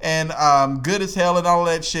Hurts and Good as Hell and all of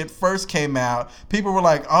that shit first came out, people were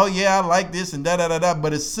like, oh yeah, I like this and da da da da,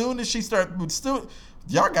 but as soon as she started,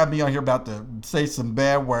 y'all got me on here about to say some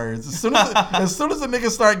bad words. As soon as the niggas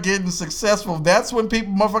start getting successful, that's when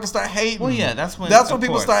motherfuckers start hating. Well, yeah, that's when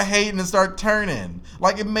people start hating and start turning.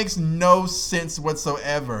 Like, it makes no sense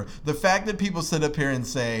whatsoever. The fact that people sit up here and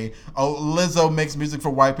say, oh, Lizzo makes music for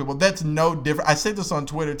white people, that's no different. I said this on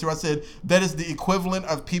Twitter too. I said that is the equivalent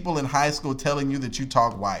of people in high school telling you that you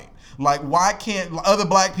talk white. Like, why can't other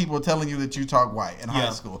black people telling you that you talk white in high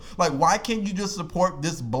school? Like, why can't you just support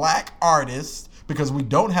this black artist? Because we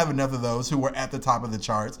don't have enough of those who were at the top of the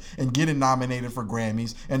charts and getting nominated for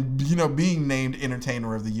Grammys and, you know, being named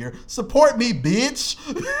Entertainer of the Year. Support me, bitch.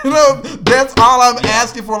 You know, that's all I'm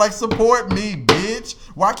asking for. Like, support me, bitch.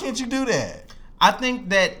 Why can't you do that? I think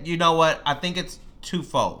that, you know what? I think it's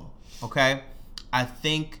twofold, okay? I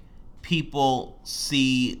think people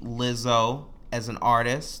see Lizzo as an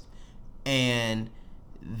artist and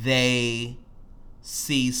they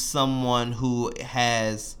see someone who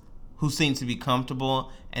seems to be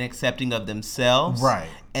comfortable and accepting of themselves. Right.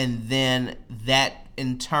 And then that,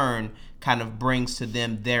 in turn, kind of brings to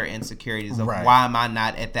them their insecurities of right. why am I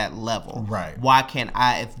not at that level? Right. Why can't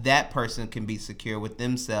I, if that person can be secure with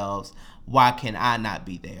themselves, why can I not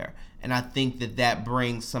be there? And I think that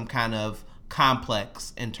brings some kind of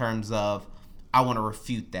complex in terms of, I want to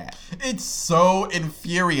refute that. It's so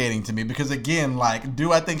infuriating to me because, again, like,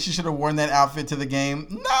 do I think she should have worn that outfit to the game?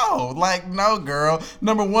 No. Like, no, girl.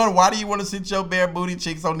 Number one, why do you want to sit your bare booty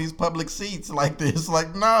cheeks on these public seats like this?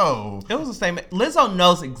 Like, no. It was the same. Lizzo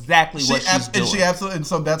knows exactly what she's doing. And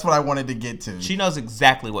so that's what I wanted to get to. She knows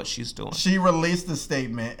exactly what she's doing. She released a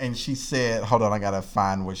statement and she said, hold on, I got to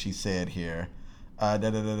find what she said here.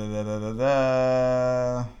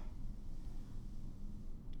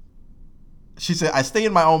 She said, I stay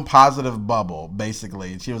in my own positive bubble,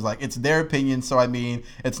 basically. And she was like, it's their opinion, so I mean,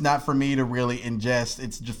 it's not for me to really ingest.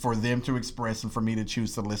 It's just for them to express and for me to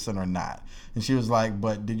choose to listen or not. And she was like,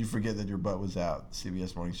 but did you forget that your butt was out?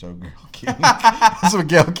 CBS Morning Show, Gayle King. That's what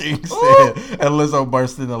Gayle King said. And Lizzo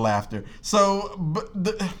burst into laughter. So,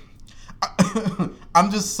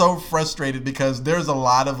 I'm just so frustrated because there's a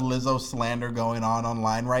lot of Lizzo slander going on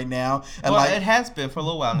online right now. And well, it has been for a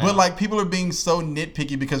little while now. But like, people are being so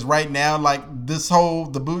nitpicky because right now, like, this whole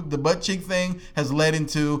the butt cheek thing has led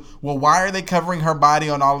into, well, why are they covering her body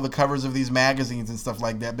on all of the covers of these magazines and stuff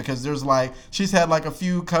like that? Because there's like, she's had like a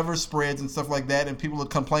few cover spreads and stuff like that, and people are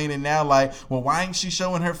complaining now like, well, why ain't she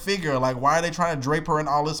showing her figure? Like, why are they trying to drape her in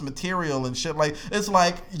all this material and shit? Like, it's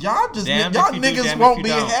like, y'all niggas won't be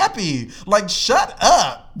happy. Like, shut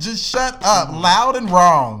up. Just shut up. Loud and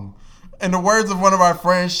wrong. In the words of one of our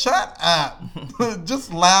friends, shut up.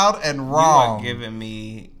 Just loud and wrong. You are giving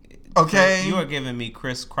me... Okay. You are giving me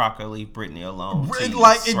Chris Crocker, leave Britney alone.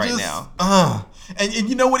 Like, it right just, now. And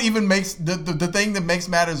you know what even makes the thing that makes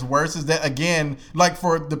matters worse is that, again, like,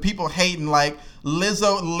 for the people hating, like,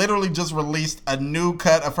 Lizzo literally just released a new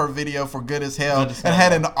cut of her video for Good as Hell and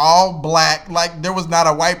had an all black, like, there was not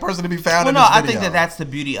a white person to be found in this video. I think that's the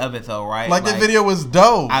beauty of it, though, right? Like, the video was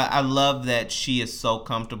dope. I love that she is so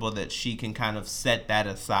comfortable that she can kind of set that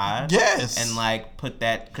aside. Yes. And, like, put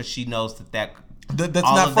that, because she knows that that's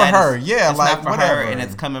not for her. Yeah, it's like, not for whatever. her, and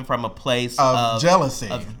it's coming from a place of jealousy.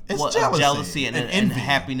 It's jealousy and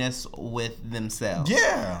happiness with themselves.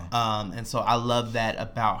 Yeah. And so I love that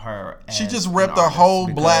about her. She just repped a whole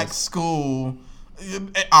black school,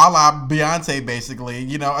 a la Beyonce, basically.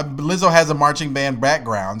 You know, Lizzo has a marching band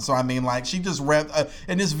background, so I mean, like, she just repped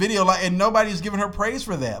in this video, like, and nobody's giving her praise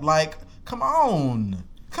for that. Like, come on.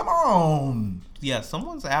 Yeah,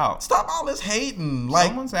 someone's out. Stop all this hating. Like,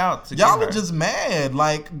 someone's out. Y'all are just mad.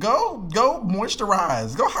 Like, go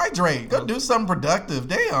moisturize. Go hydrate. Go do something productive.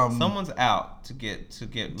 Damn. Someone's out to get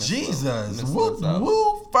Miss Jesus. Lizzo.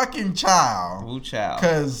 Woo fucking child. Woo child.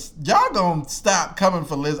 Because y'all gonna stop coming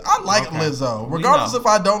for Lizzo. I like Lizzo. Regardless if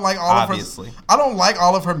I don't like all of her. I don't like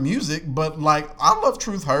all of her music, but, like, I love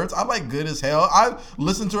Truth Hurts. I like Good as Hell. I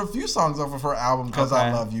listened to a few songs off of her album because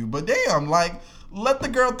I love you. But damn, like, let the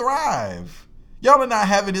girl thrive. Y'all are not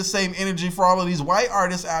having this same energy for all of these white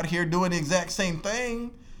artists out here doing the exact same thing.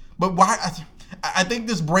 But why? I think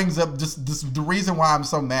this brings up the reason why I'm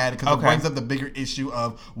so mad, because it brings up the bigger issue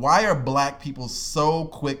of why are black people so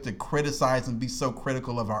quick to criticize and be so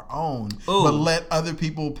critical of our own, but let other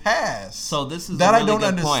people pass. So this is that a really I don't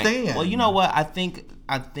understand. Point. Well, you know what? I think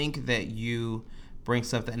that you bring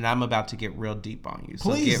something, and I'm about to get real deep on you.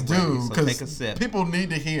 Please so get do, ready. So take a sip. People need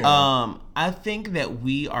to hear. I think that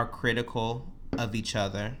we are critical of each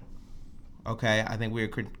other. Okay, I think we are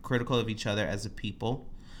critical of each other as a people,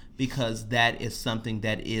 because that is something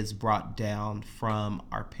that is brought down from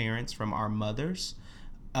our parents, from our mothers,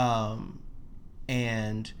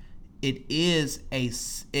 and it is a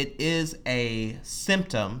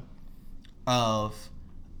symptom of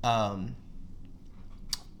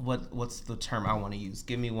what's the term I want to use?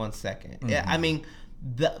 Give me 1 second. Mm-hmm. I mean,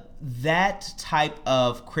 that type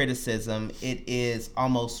of criticism, it is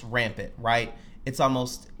almost rampant, right? It's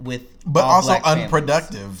almost but also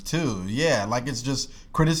unproductive too. Yeah, like it's just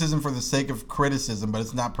criticism for the sake of criticism, but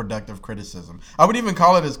it's not productive criticism. I would even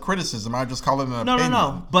call it as criticism. I just call it an opinion.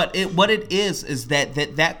 No. But what it is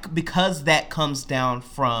that because that comes down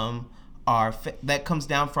from our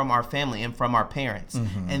family and from our parents,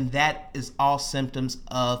 mm-hmm. and that is all symptoms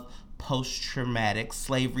of post-traumatic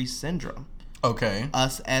slavery syndrome. Okay.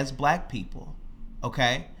 Us as Black people,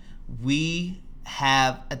 okay, we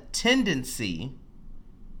have a tendency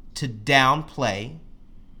to downplay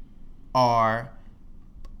our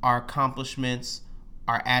accomplishments,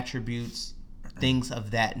 our attributes, things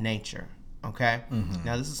of that nature. Okay? Mm-hmm.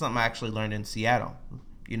 Now, this is something I actually learned in Seattle.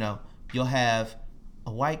 You know, you'll have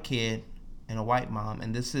a white kid and a white mom,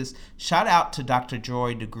 and this is shout out to Dr.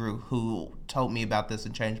 Joy DeGruy, who told me about this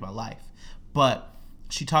and changed my life. But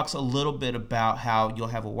she talks a little bit about how you'll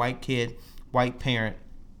have a white kid, white parent,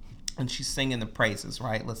 and she's singing the praises,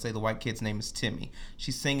 right? Let's say the white kid's name is Timmy.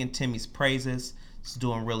 She's singing Timmy's praises. He's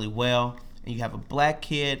doing really well. And you have a Black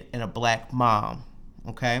kid and a Black mom,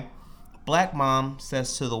 okay? Black mom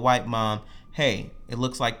says to the white mom, hey, it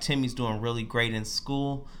looks like Timmy's doing really great in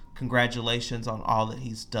school. Congratulations on all that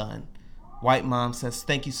he's done. White mom says,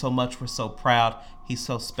 thank you so much. We're so proud. He's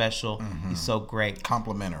so special. Mm-hmm. He's so great.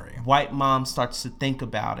 Complimentary. White mom starts to think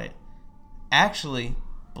about it. Actually,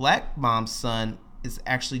 Black mom's son is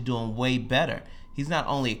actually doing way better. He's not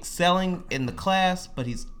only excelling in the class, but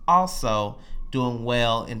he's also doing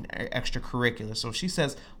well in extracurricular. So she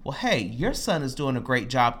says, well, hey, your son is doing a great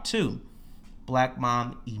job too. Black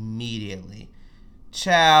mom immediately,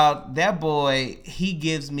 child, that boy, he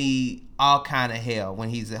gives me all kind of hell when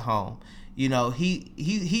he's at home. You know,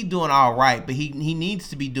 he doing all right, but he needs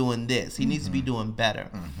to be doing this. He needs to be doing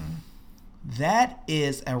better. Mm-hmm. That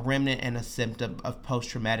is a remnant and a symptom of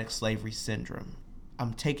post-traumatic slavery syndrome.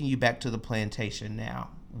 I'm taking you back to the plantation now,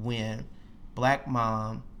 when Black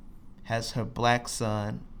mom has her Black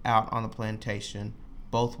son out on the plantation,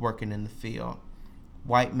 both working in the field.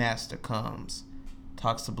 White master comes,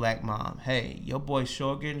 talks to Black mom. Hey, your boy's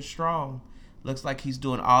sure getting strong. Looks like he's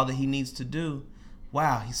doing all that he needs to do.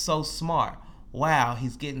 Wow, he's so smart. Wow,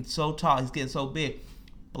 he's getting so tall. He's getting so big.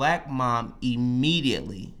 Black mom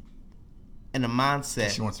immediately, in a mindset,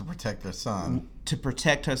 she wants to protect her son. To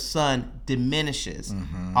protect her son, diminishes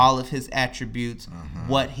all of his attributes,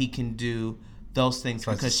 what he can do, those things,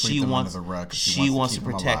 because she wants to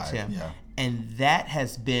protect him. Yeah. And that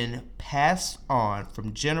has been passed on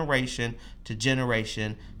from generation to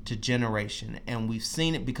generation to generation. And we've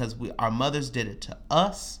seen it because our mothers did it to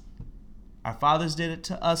us. Our fathers did it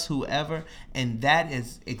to us, whoever. And that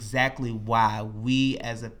is exactly why we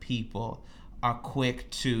as a people are quick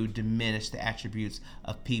to diminish the attributes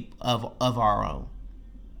of people of our own.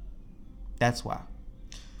 That's why.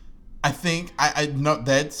 I think I know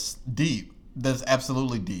that's deep. That's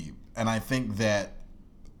absolutely deep. And I think that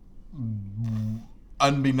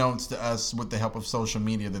unbeknownst to us, with the help of social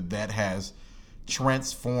media, that has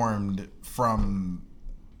transformed from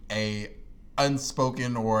a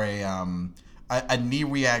unspoken or a knee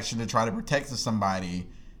reaction to try to protect somebody.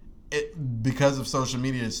 It, because of social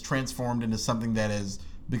media, it's transformed into something that has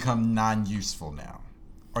become non-useful now,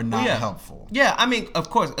 or non-helpful. Yeah, I mean, of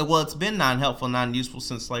course. Well, it's been non-helpful, non-useful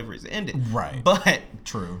since slavery's ended. Right. But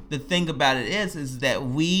true. The thing about it is that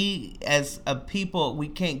we, as a people, we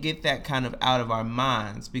can't get that kind of out of our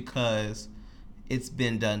minds because it's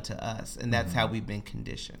been done to us, and that's how we've been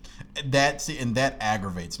conditioned. That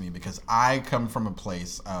aggravates me, because I come from a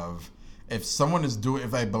place of,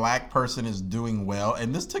 if a Black person is doing well,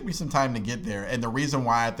 and this took me some time to get there, and the reason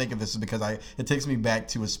why I think of this is because it takes me back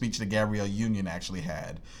to a speech that Gabrielle Union actually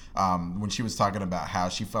had when she was talking about how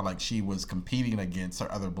she felt like she was competing against her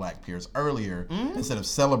other Black peers earlier instead of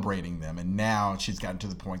celebrating them, and now she's gotten to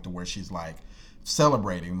the point to where she's like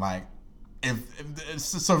celebrating. Like,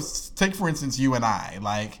 so take for instance you and I,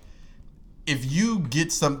 like, if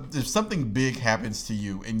something big happens to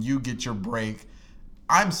you and you get your break,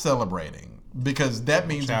 I'm celebrating, because that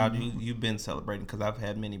means... Child, you've been celebrating, because I've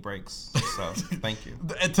had many breaks, so thank you.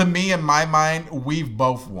 To me, in my mind, we've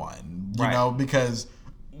both won. you know, because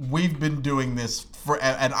we've been doing this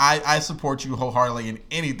and I support you wholeheartedly in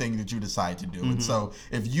anything that you decide to do. And so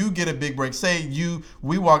if you get a big break,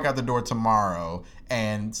 we walk out the door tomorrow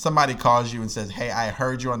and somebody calls you and says, hey, I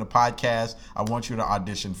heard you on the podcast. I want you to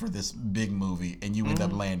audition for this big movie, and you end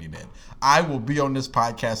up landing it. I will be on this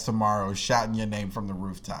podcast tomorrow shouting your name from the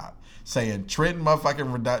rooftop, saying Trenton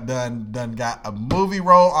motherfucking done got a movie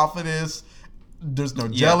role off of this. There's no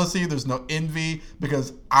jealousy. There's no envy,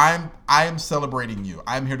 because I am celebrating you.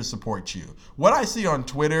 I'm here to support you. What I see on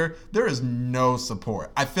Twitter, there is no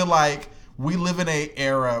support. I feel like we live in an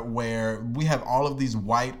era where we have all of these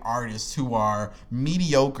white artists who are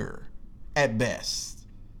mediocre at best,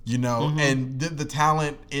 you know, and the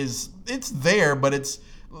talent it's there, but it's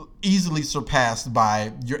easily surpassed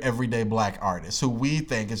by your everyday black artist who we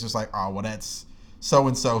think is just like, oh, well, that's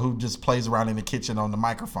so-and-so who just plays around in the kitchen on the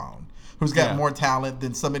microphone, who's got more talent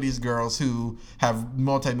than some of these girls who have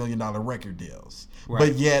multi-million-dollar record deals. Right.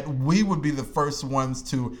 But yet we would be the first ones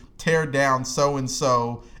to tear down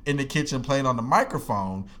so-and-so in the kitchen playing on the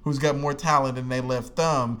microphone who's got more talent in their left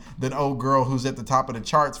thumb than old girl who's at the top of the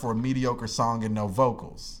charts for a mediocre song and no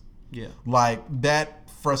vocals. Yeah. Like, that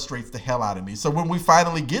frustrates the hell out of me. So when we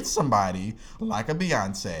finally get somebody like a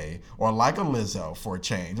Beyonce or like a Lizzo, for a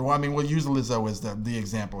change, well, I mean, we'll use Lizzo as the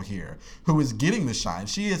example here, who is getting the shine.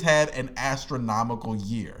 She has had an astronomical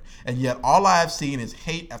year, and yet all I've seen is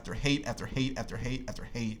hate after hate after hate after hate after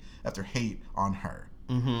hate after hate on her.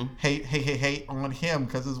 Hate on him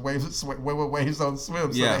because his waves don't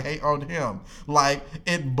swim, so they hate on him. Like,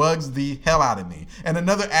 it bugs the hell out of me. And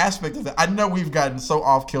another aspect of that, I know we've gotten so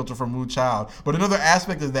off kilter from Wu Child, but another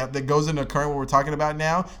aspect of that goes into current what we're talking about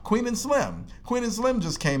now, Queen and Slim. Queen and Slim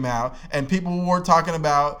just came out, and people were talking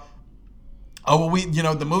about, oh,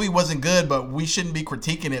 well, the movie wasn't good, but we shouldn't be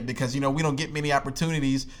critiquing it because, we don't get many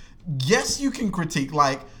opportunities. Yes, you can critique,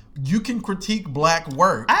 you can critique black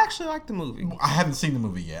work. I actually like the movie. I haven't seen the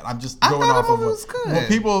movie yet. I'm just going off of was good. Well,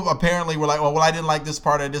 people apparently were like, well, I didn't like this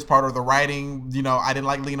part or the writing. I didn't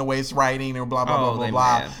like Lena Waithe's writing or blah, blah, blah, blah,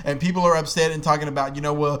 blah. And people are upset and talking about,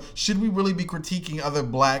 well, should we really be critiquing other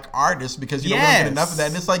black artists because, we don't get enough of that?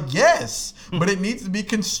 And it's like, yes, but it needs to be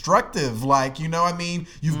constructive.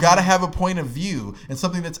 You've got to have a point of view and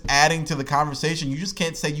something that's adding to the conversation. You just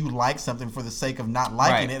can't say you like something for the sake of not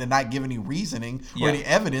liking it and not give any reasoning or any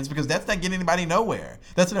evidence, because that's not getting anybody nowhere.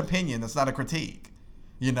 That's an opinion. That's not a critique,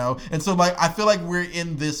 And so, I feel like we're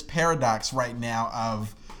in this paradox right now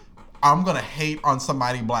of, I'm going to hate on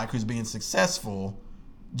somebody black who's being successful,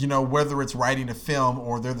 whether it's writing a film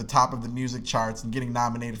or they're the top of the music charts and getting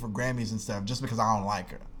nominated for Grammys and stuff, just because I don't like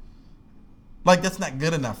her. That's not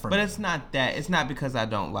good enough for me. But it's not that. It's not because I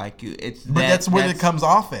don't like you. That's what it comes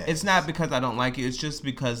off as. It's not because I don't like you. It's just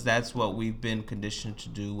because that's what we've been conditioned to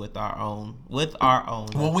do with our own.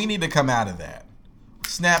 Well, we need to come out of that.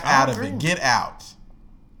 Snap out of it. Get out.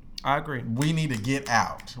 I agree. We need to get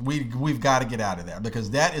out. We've got to get out of that,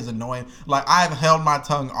 because that is annoying. I've held my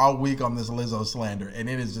tongue all week on this Lizzo slander, and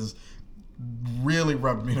it is just really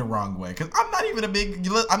rubbed me the wrong way, because I'm not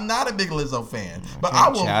a big Lizzo fan, but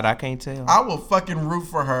I can't tell. I will fucking root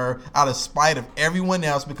for her out of spite of everyone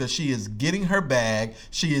else, because she is getting her bag.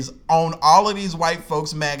 She is on all of these white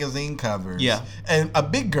folks magazine covers, and a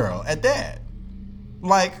big girl at that.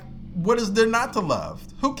 What is there not to love?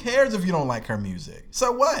 Who cares if you don't like her music?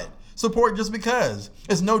 So what? Support just because.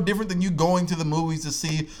 It's no different than you going to the movies to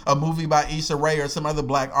see a movie by Issa Rae or some other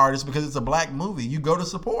black artist because it's a black movie. You go to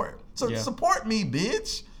support. So support me,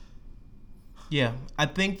 bitch. Yeah. I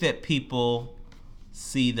think that people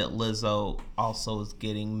see that Lizzo also is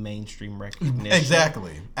getting mainstream recognition.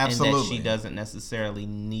 Exactly. Absolutely. And that she doesn't necessarily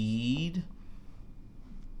need...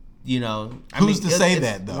 who's to say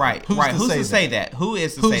that though? Right. Who's to say that? Who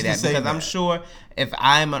is to say that? Because I'm sure if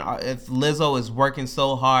Lizzo is working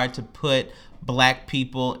so hard to put black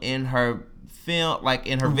people in her film,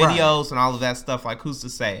 in her videos and all of that stuff, who's to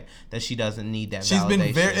say that she doesn't need that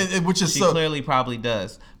validation? She clearly probably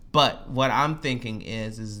does. But what I'm thinking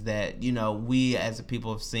is that we as a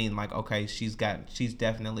people have seen okay, she's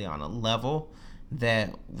definitely on a level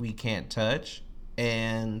that we can't touch,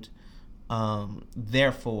 and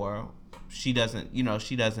therefore she doesn't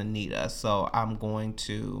need us, so I'm going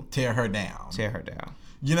to tear her down.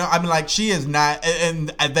 She is not,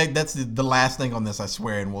 and I think that's the last thing on this, I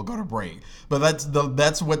swear, and we'll go to break. But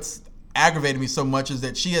that's what's aggravated me so much, is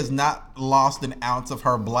that she has not lost an ounce of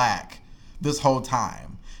her black this whole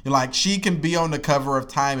time. She can be on the cover of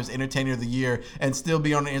Time as Entertainer of the Year and still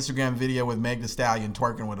be on an Instagram video with Meg Thee Stallion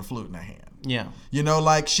twerking with a flute in her hand. Yeah.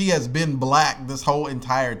 She has been black this whole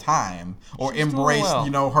entire time, or embraced,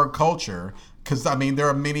 her culture. Because I mean, there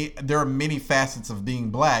are many facets of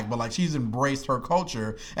being black, but like she's embraced her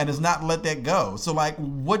culture and has not let that go. So like,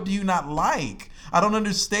 what do you not like? I don't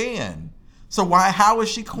understand. So how is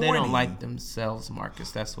she corny? They don't like themselves,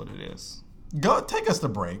 Marcus. That's what it is. Go take us to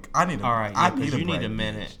break. I need a all right. Yeah, you need a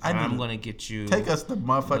minute. I'm gonna get you. Take us to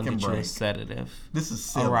motherfucking break. You a sedative. This is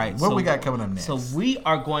silly. All right. What we got coming up next? So we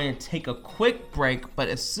are going to take a quick break, but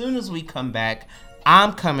as soon as we come back,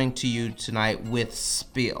 I'm coming to you tonight with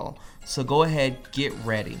Spill. So go ahead, get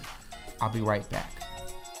ready. I'll be right back.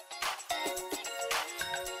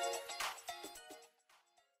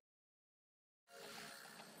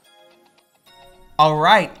 All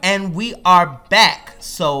right, and we are back.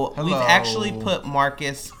 So Hello. We've actually put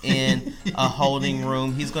Marcus in a holding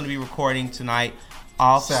room. He's going to be recording tonight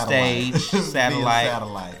off stage,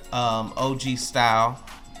 satellite. OG style,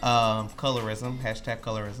 colorism,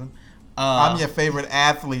 #colorism. I'm your favorite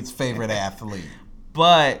athlete's favorite athlete.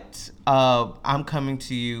 But I'm coming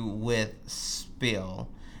to you with Spill.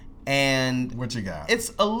 And what you got?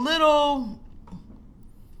 It's a little...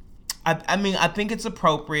 I mean, I think it's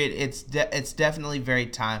appropriate. It's definitely very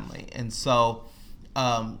timely. And so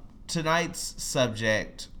tonight's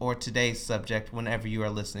subject, or today's subject, whenever you are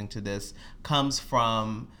listening to this, comes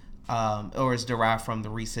from or is derived from the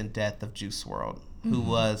recent death of Juice WRLD, who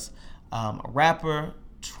was a rapper,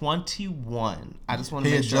 21. I just want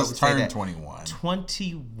to make sure he just turned 21.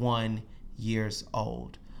 21 years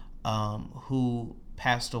old, who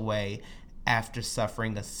passed away after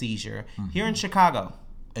suffering a seizure here in Chicago.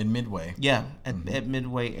 In Midway. Yeah, at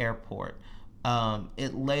Midway Airport.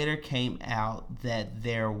 It later came out that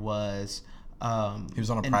there was... he was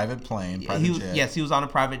on a private plane, jet. Yes, he was on a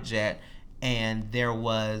private jet, and there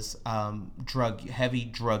was heavy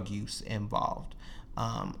drug use involved.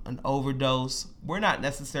 An overdose. We're not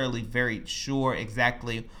necessarily very sure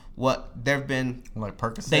exactly what... There have been... Like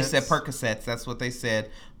Percocets? They said Percocets, that's what they said.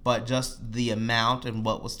 But just the amount and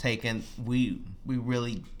what was taken, we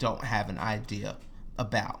really don't have an idea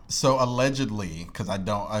about. So allegedly, because I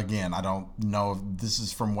don't know if this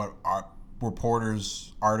is from what our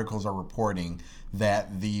articles are reporting,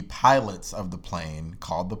 that the pilots of the plane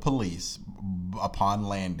called the police upon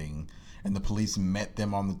landing, and the police met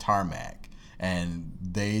them on the tarmac, and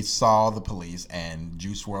they saw the police, and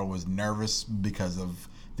Juice WRLD was nervous because of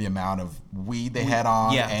the amount of weed they had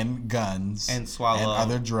on and guns and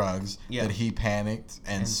other drugs that he panicked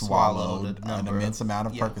and swallowed an immense amount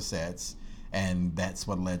of Percocets. And that's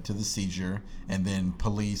what led to the seizure. And then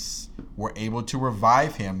police were able to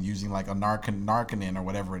revive him using like a Narconin or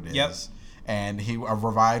whatever it is. Yep. And he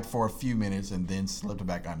revived for a few minutes and then slipped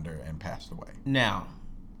back under and passed away. Now,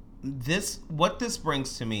 what this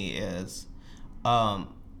brings to me is,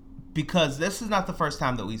 because this is not the first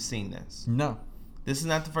time that we've seen this. No. This is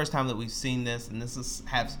not the first time that we've seen this, and this is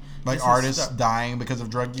artists dying because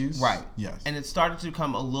of drug use? Right. Yes. And it started to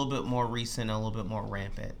become a little bit more recent, a little bit more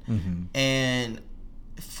rampant. Mm-hmm. And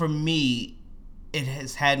for me, it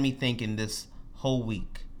has had me thinking this whole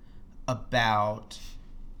week about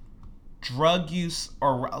drug use,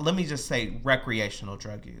 or let me just say recreational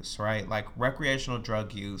drug use, right? Like recreational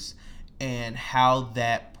drug use and how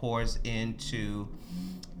that pours into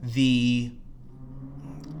the...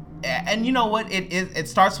 And you know what? It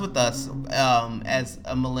starts with us as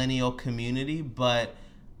a millennial community, but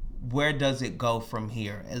where does it go from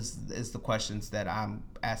here? Is the questions that I'm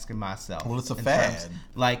asking myself. Well, it's a fad.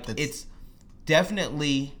 It's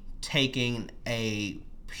definitely taking a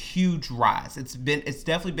huge rise. It's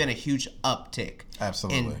definitely been a huge uptick.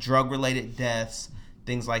 Absolutely. In drug-related deaths,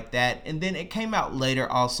 things like that. And then it came out later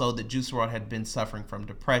also that Juice WRLD had been suffering from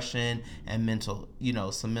depression and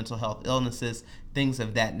some mental health illnesses, things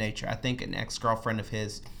of that nature. I think an ex-girlfriend of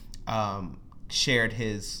his shared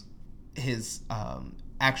his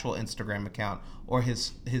actual Instagram account, or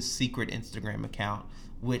his secret Instagram account,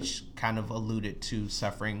 which kind of alluded to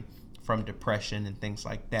suffering from depression and things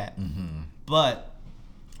like that. Mm-hmm. But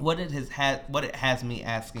what it has me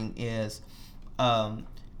asking is,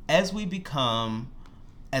 as we become,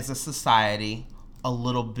 as a society, a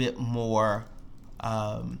little bit more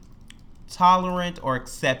tolerant or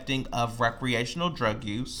accepting of recreational drug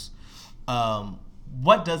use,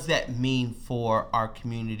 what does that mean for our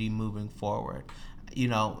community moving forward?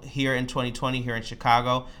 Here in 2020, here in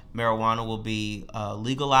Chicago, marijuana will be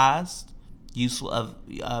legalized. Use of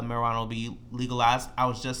marijuana will be legalized. I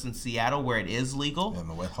was just in Seattle where it is legal.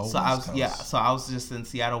 So I was just in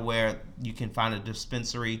Seattle where you can find a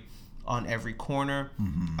dispensary on every corner,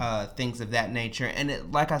 things of that nature.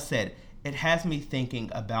 And like I said, it has me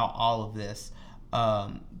thinking about all of this.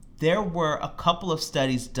 There were a couple of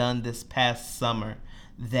studies done this past summer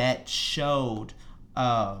that showed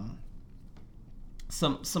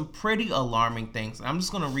some pretty alarming things. I'm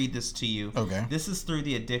just going to read this to you. Okay. This is through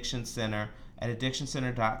the Addiction Center at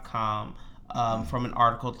addictioncenter.com from an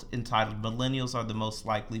article entitled "Millennials Are the Most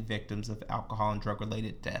Likely Victims of Alcohol and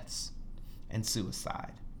Drug-Related Deaths and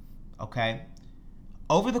Suicide." Okay?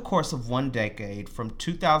 Over the course of one decade, from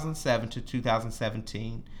 2007 to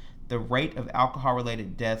 2017, the rate of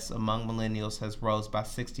alcohol-related deaths among millennials has rose by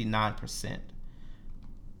 69%.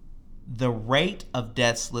 The rate of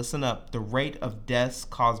deaths, listen up, the rate of deaths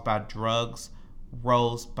caused by drugs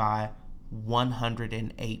rose by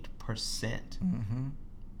 108%.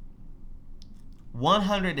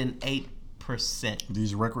 108%.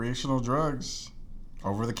 These recreational drugs,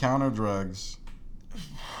 over-the-counter drugs,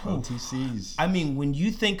 OTCs. I mean, when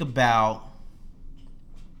you think about,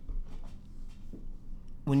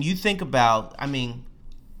 I mean,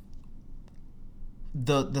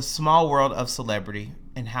 the small world of celebrity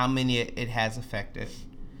and how many it has affected,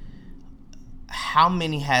 how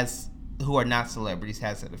many who are not celebrities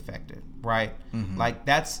has it affected, right? Mm-hmm. Like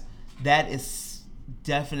that is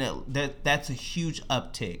definitely that's a huge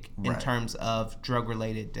uptick in terms of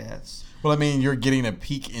drug-related deaths. Well, I mean, you're getting a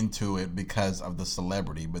peek into it because of the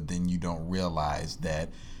celebrity, but then you don't realize that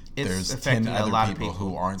there's 10 other people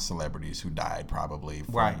who aren't celebrities who died probably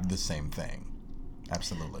from the same thing.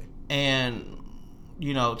 Absolutely. And,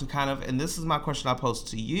 you know, to kind of, and this is my question I pose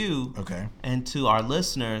to you and to our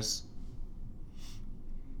listeners,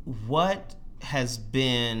 what has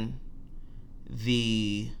been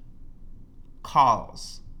the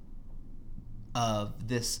cause of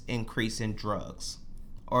this increase in drugs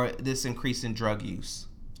or this increase in drug use?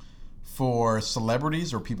 For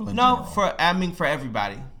celebrities or people in general? No, for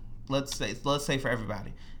everybody. Let's say for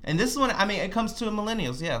everybody. And this is when, I mean, it comes to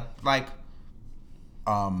millennials, yeah. Like,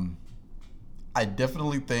 I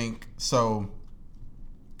definitely think so.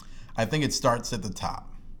 I think it starts at the top.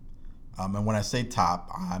 And when I say top,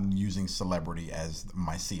 I'm using celebrity as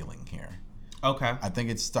my ceiling here. Okay. I think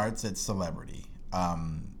it starts at celebrity.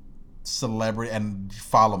 Celebrity, and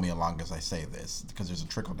follow me along as I say this, because there's a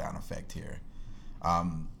trickle-down effect here.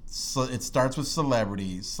 So it starts with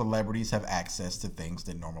celebrities. Celebrities have access to things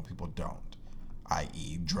that normal people don't,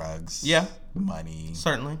 i.e. drugs, money,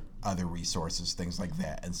 certainly, other resources, things like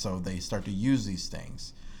that. And so they start to use these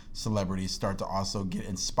things. Celebrities start to also get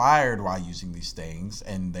inspired while using these things,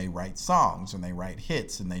 and they write songs and they write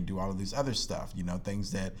hits and they do all of this other stuff, you know,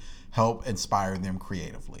 things that help inspire them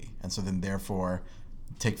creatively. And so then therefore,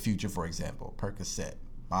 take Future, for example, Percocet,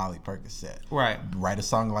 Molly Percocet. Right. Write a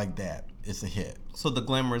song like that. It's a hit. So the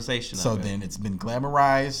glamorization of it. So then it's been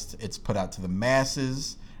glamorized. It's put out to the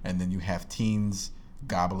masses. And then you have teens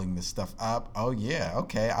gobbling this stuff up. Oh, yeah.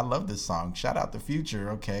 Okay. I love this song. Shout out to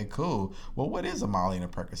Future. Okay, cool. Well, what is a Molly and a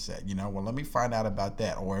Percocet? You know, well, let me find out about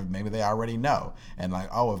that. Or maybe they already know. And like,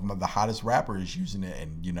 oh, if the hottest rapper is using it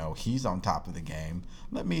and, you know, he's on top of the game,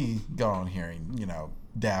 let me go on here and, you know,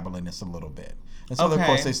 dabble in this a little bit. And so, of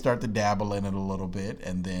course, they start to dabble in it a little bit,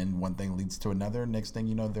 and then one thing leads to another. Next thing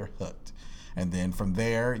you know, they're hooked. And then from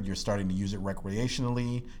there, you're starting to use it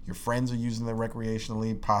recreationally. Your friends are using it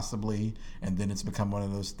recreationally, possibly. And then it's become one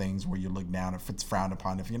of those things where you look down if it's frowned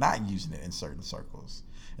upon if you're not using it in certain circles.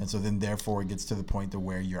 And so then, therefore, it gets to the point to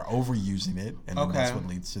where you're overusing it, and then that's what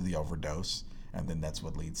leads to the overdose. And then that's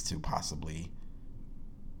what leads to possibly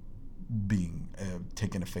being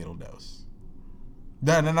taking a fatal dose.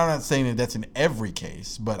 No, I'm not saying that that's in every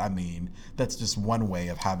case, but I mean that's just one way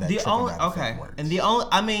of how that trickle-down effect works. And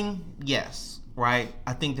yes, right.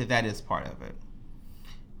 I think that is part of it.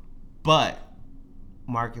 But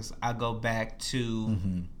Marcus, I go back to,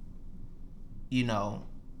 you know,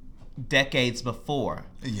 decades before,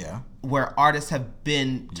 where artists have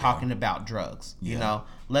been talking about drugs. You know,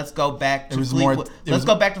 let's go back to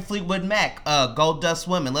Fleetwood Mac, Gold Dust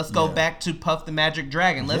Women. Let's go back to Puff the Magic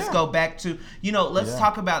Dragon. Let's go back to, you know, let's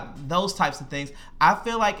talk about those types of things.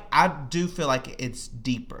 I do feel like it's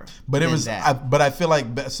deeper. But I feel like,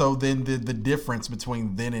 so then the difference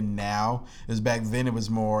between then and now is back then it was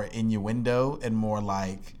more innuendo and more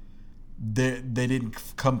like, they didn't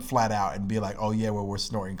come flat out and be like, oh yeah, well, we're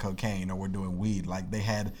snorting cocaine or we're doing weed. Like they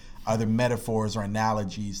had other metaphors or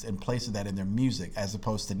analogies in place of that in their music, as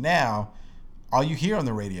opposed to now, all you hear on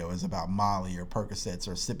the radio is about Molly or Percocets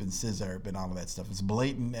or sipping scissor and all of that stuff. It's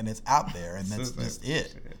blatant and it's out there, and that's just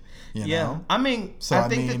it. You know? I mean, so I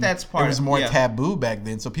think that's part of it. It was more taboo back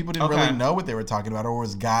then, so people didn't really know what they were talking about, or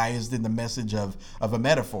was guised in the message of a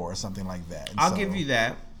metaphor or something like that. And I'll give you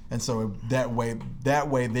that. And so that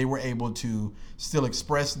way they were able to still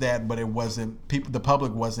express that, but it wasn't the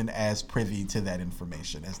public wasn't as privy to that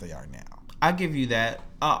information as they are now. I give you that.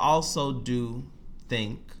 I also do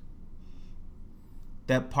think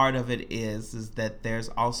that part of it is that there's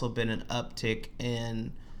also been an uptick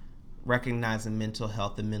in recognizing mental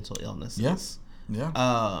health and mental illnesses. Yes.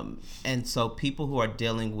 Yeah. And so people who are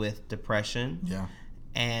dealing with depression. Yeah.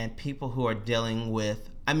 And people who are dealing with,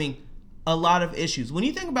 a lot of issues. When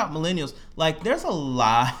you think about millennials, like there's a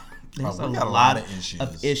lot. There's a lot of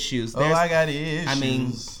issues. I got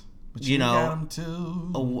issues. But you know, got them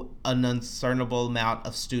too. An uncertainable amount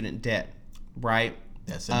of student debt, right?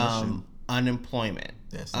 That's an issue. Unemployment.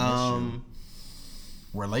 That's an issue.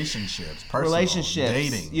 Relationships,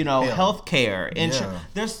 dating, healthcare, insurance. Yeah.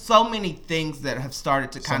 There's so many things that have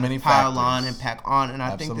started to kind of pile on and pack on, and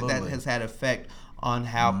I think that has had effect on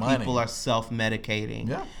how people are self-medicating.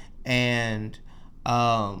 Yeah. And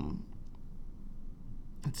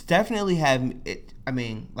it's definitely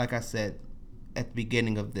like I said at the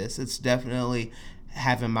beginning of this, it's definitely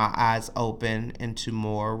having my eyes open into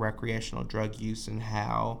more recreational drug use and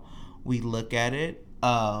how we look at it.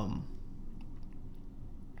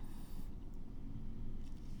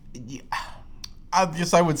 I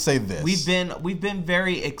guess I would say this: we've been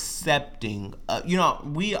very accepting.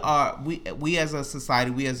 We as a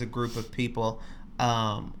society, we as a group of people,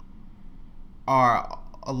 are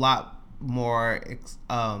a lot more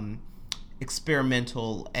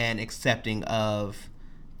experimental and accepting of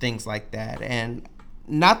things like that. And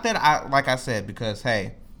not that like I said, because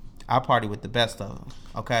hey, I party with the best of them.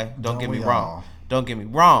 Okay, don't get me wrong. Don't get me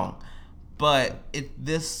wrong. But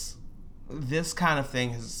this kind of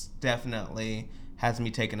thing has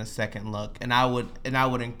me taking a second look, and I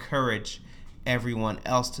would encourage everyone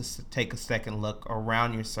else to take a second look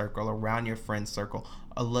around your circle, around your friend circle.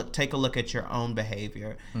 Take a look at your own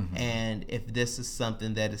behavior, and if this is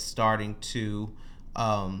something that is starting to,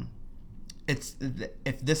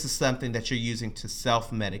 if this is something that you're using to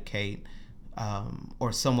self-medicate,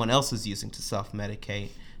 or someone else is using to self-medicate,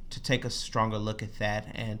 to take a stronger look at that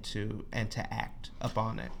and to act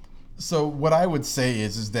upon it. So what I would say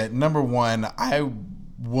is that number one, I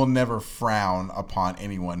will never frown upon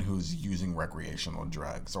anyone who's using recreational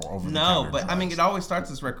drugs or over-the-counter drugs. No, but it always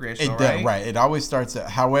starts as recreational, right? Right. It always starts.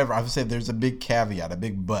 However, I would say there's a big caveat, a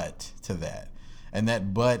big but to that, and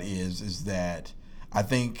that but is that I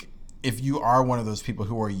think if you are one of those people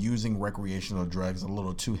who are using recreational drugs a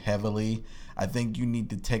little too heavily, I think you need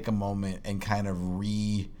to take a moment and kind of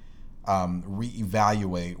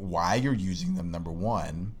reevaluate why you're using them. Number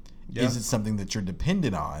one. Yeah. Is it something that you're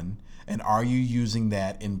dependent on? And are you using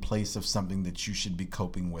that in place of something that you should be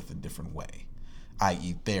coping with a different way,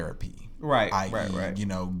 i.e. therapy? Right, right.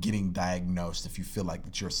 Getting diagnosed if you feel like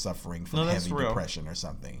that you're suffering from heavy depression or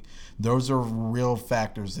something. Those are real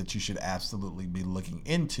factors that you should absolutely be looking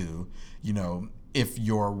into, if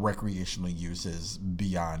your recreational use is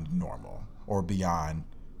beyond normal or beyond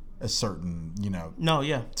a certain,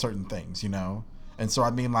 certain things, And so,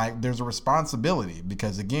 there's a responsibility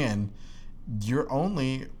because, again, you're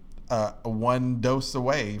only one dose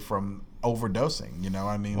away from overdosing.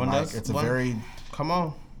 Come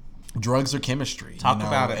on. Drugs are chemistry. Talk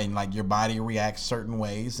about it. And, your body reacts certain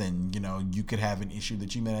ways and, you could have an issue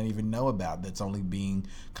that you may not even know about that's only being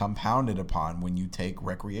compounded upon when you take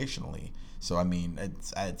recreationally. So,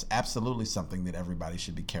 it's absolutely something that everybody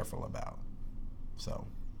should be careful about. So.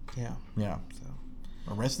 Yeah. Yeah. So.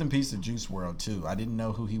 Well, rest in peace to Juice WRLD too. I didn't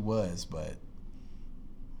know who he was, but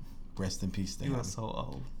rest in peace to him. You are so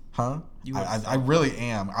old. Huh? I really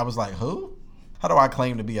am. I was like, who? How do I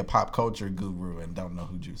claim to be a pop culture guru and don't know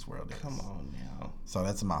who Juice WRLD is? Come on now. So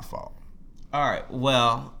that's my fault. All right.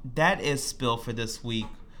 Well, that is Spill for this week.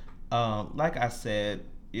 Like I said,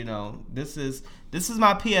 this is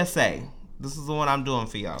my PSA. This is the one I'm doing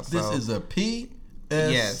for y'all. So. This is a PSA.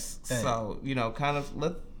 Yes. So, kind of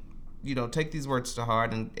take these words to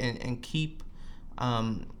heart and keep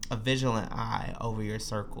a vigilant eye over your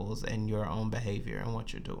circles and your own behavior and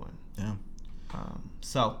what you're doing. Yeah. All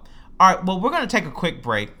right. Well, we're going to take a quick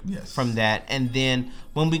break from that. And then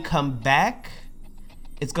when we come back,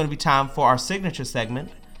 it's going to be time for our signature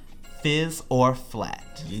segment, Fizz or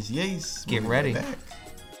Flat. Yes. Get ready.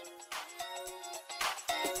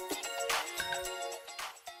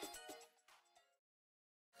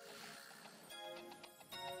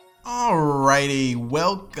 Alrighty,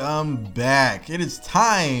 welcome back. It is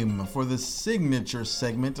time for the signature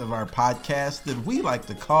segment of our podcast that we like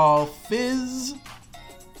to call Fizz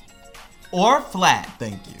or Flat.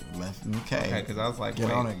 Thank you. Okay, because I was like,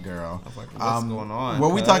 get on it, girl. I was like, what's going on?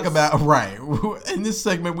 Well, we talk about, in this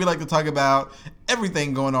segment, we like to talk about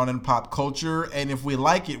everything going on in pop culture, and if we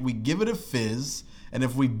like it, we give it a fizz, and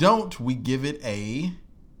if we don't, we give it a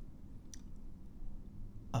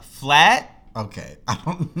flat. Okay, I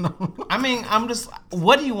don't know. I mean,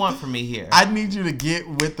 what do you want from me here? I need you to get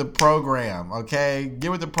with the program, okay?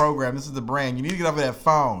 Get with the program. This is the brand. You need to get off of that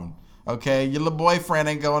phone, okay? Your little boyfriend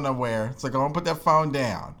ain't going nowhere, so go and put that phone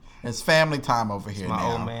down. It's family time over here now.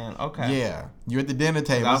 My old man, okay. Yeah, you're at the dinner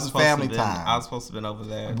table. This is family time. I was supposed to have been over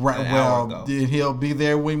there right, well, he'll be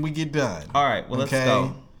there when we get done. All right, well, let's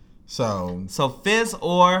go. So fizz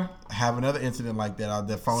or... have another incident like that.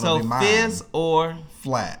 That phone will be mine. So fizz or...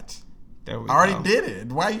 flat. There we go. I already did it.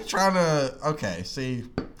 Why are you trying to... Okay, see,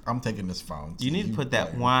 I'm taking this phone. You need to put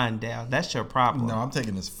that wine down. That's your problem. No, I'm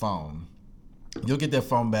taking this phone. You'll get that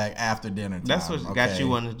phone back after dinner time. That's what got you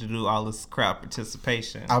wanted to do all this crowd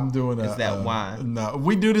participation. I'm doing that wine. No,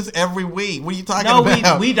 we do this every week. What are you talking about?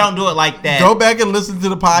 No, we don't do it like that. Go back and listen to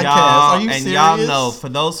the podcast. Y'all, are you serious? And y'all know, for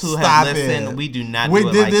those who have listened, we do not do it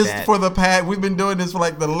like that. We did this for the past. We've been doing this for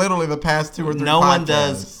like literally the past 2 or 3 podcasts. No one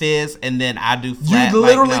does fizz and then I do flat. You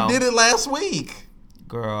literally did it last week.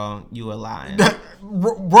 Girl, you a lying.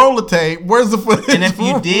 Roll the tape. Where's the footage? And if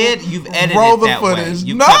you did, you've edited roll the that footage. way.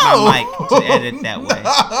 You no. cut my mic to edit that way.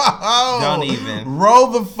 No. Don't even. Roll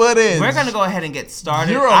the footage. We're going to go ahead and get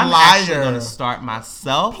started. You're a I'm liar. actually going to start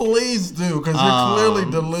myself. Please do, because you're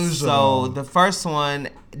clearly delusional. So the first one,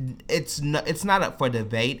 it's not up for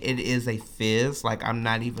debate. It is a fizz. Like, I'm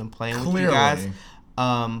not even playing with you guys. But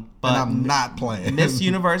and I'm not playing. Miss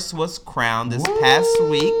Universe was crowned this past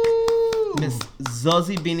week. Miss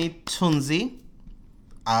Zozibini Tunzi.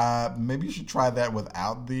 Maybe you should try that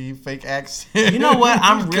without the fake accent. You know what?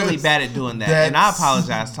 I'm really bad at doing that, and I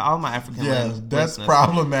apologize to all my African listeners. That's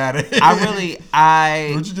problematic.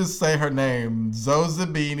 Would you just say her name,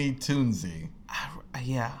 Zozibini Tunzi?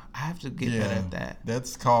 Yeah, I have to get better at that.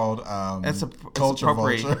 That's called it's culture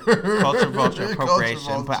vulture. Culture vulture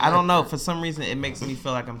appropriation. But I don't know. For some reason, it makes me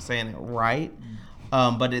feel like I'm saying it right.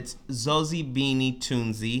 But it's Zozibini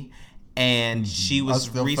Tunzi. And she was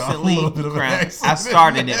recently crowned. I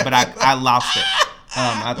started it, but I lost it.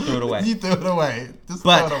 I threw it away. You threw it away.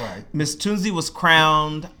 Throw it away. Miss Tunzi was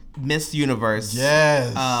crowned Miss Universe.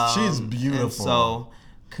 Yes, she's beautiful. So,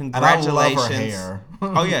 congratulations. And I love her hair.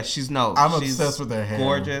 Oh yeah, she's obsessed with her hair.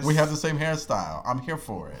 Gorgeous. We have the same hairstyle. I'm here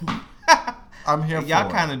for it. I'm here for it.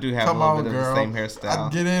 Y'all kind of do have a little bit of the same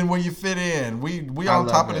hairstyle. Get in where you fit in. We on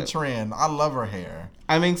top of the trend. I love her hair.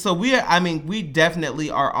 I mean, we definitely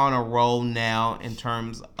are on a roll now in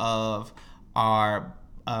terms of our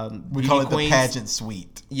we call it queens. The pageant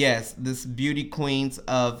suite. Yes, this beauty queens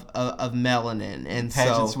of melanin, and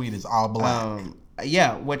pageant suite is all black.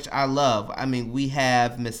 Yeah, which I love. I mean, we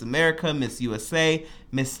have Miss America, Miss USA,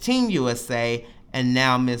 Miss Teen USA, and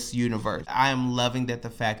now Miss Universe. I am loving the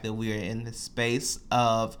fact that we are in this space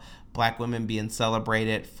of black women being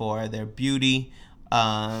celebrated for their beauty.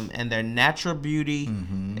 And their natural beauty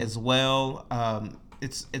as well.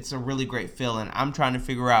 It's a really great feeling. I'm trying to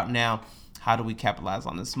figure out now, how do we capitalize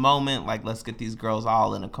on this moment? Like, let's get these girls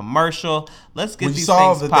all in a commercial. Let's get these things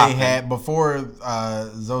popping. We saw that they had, before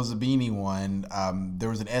Zozibini won, there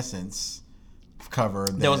was an Essence cover.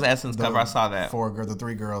 There was an Essence cover. I saw that. The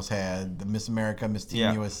 3 girls had the Miss America, Miss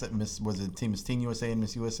Teen USA, Miss Teen USA and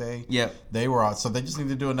Miss USA. Yeah, they were all. So they just need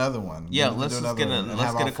to do another one. Yeah, let's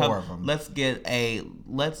get a couple. Let's get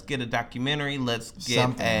a documentary. Let's get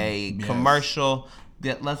a commercial.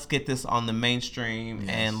 Let's get this on the mainstream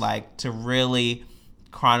and to really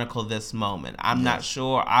chronicle this moment. I'm not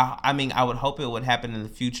sure. I mean, I would hope it would happen in the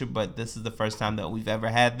future, but this is the first time that we've ever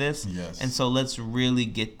had this. Yes. And so let's really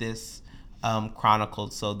get this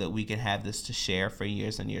chronicled so that we can have this to share for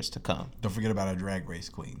years and years to come. Don't forget about our drag race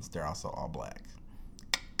queens. They're also all black.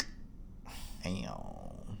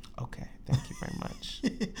 Okay, thank you very much.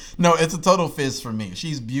 No, it's a total fizz for me.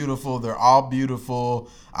 She's beautiful. They're all beautiful.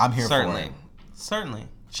 I'm here for it. Certainly.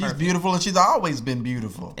 She's beautiful, and she's always been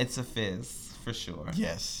beautiful. It's a fizz, for sure.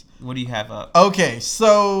 Yes. What do you have up? Okay,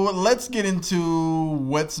 so let's get into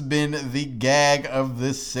what's been the gag of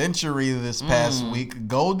the century this past week.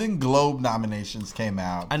 Golden Globe nominations came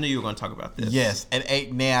out. I knew you were going to talk about this. Yes, and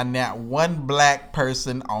ain't now not one black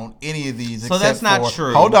person on any of these. So that's not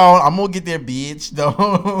true. Hold on, I'm gonna get there, bitch.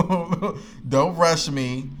 Don't rush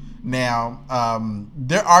me. Now,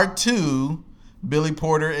 there are 2, Billy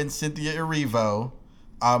Porter and Cynthia Erivo,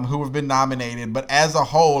 who have been nominated. But as a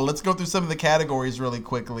whole, let's go through some of the categories really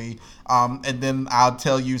quickly, and then I'll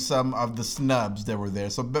tell you some of the snubs that were there.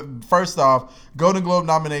 So first off, Golden Globe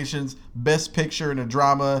nominations, Best Picture in a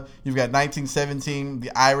Drama. You've got 1917,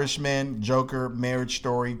 The Irishman, Joker, Marriage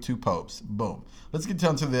Story, Two Popes. Boom. Let's get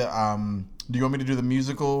down to the Do you want me to do the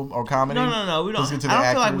musical or comedy? No. We don't. I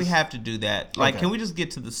don't feel like we have to do that. Like, can we just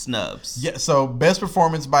get to the snubs? Yeah. So, best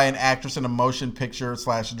performance by an actress in a motion picture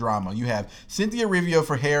 / drama. You have Cynthia Erivo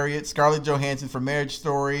for Harriet, Scarlett Johansson for Marriage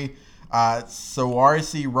Story,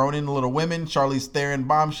 Saoirse Ronan, Little Women, Charlize Theron,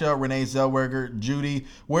 Bombshell, Renee Zellweger, Judy.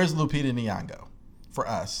 Where's Lupita Nyong'o for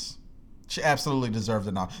Us? She absolutely deserved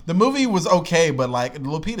the nom. The movie was okay, but like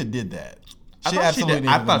Lupita did that. I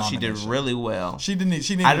thought she did really well. She didn't.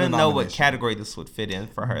 I didn't know what category this would fit in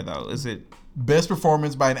for her though. Is it best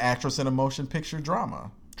performance by an actress in a motion picture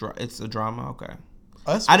drama? It's a drama. Okay.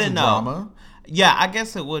 Us. I didn't know. Drama. Yeah, I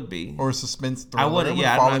guess it would be. Or a suspense thriller. I wouldn't.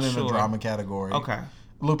 Yeah, fallen I'm not in sure. the drama category. Okay.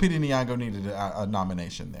 Lupita Nyong'o needed a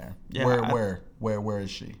nomination there. Yeah, where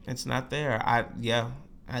is she? It's not there. I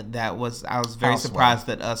was very surprised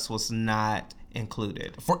that Us was not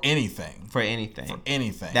included for anything.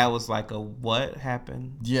 That was like a what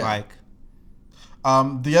happened? Yeah. Like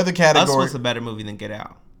the other category. Us was a better movie than Get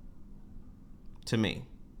Out. To me.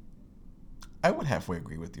 I would halfway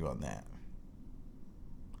agree with you on that.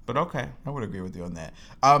 But okay. I would agree with you on that.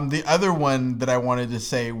 The other one that I wanted to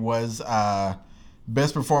say was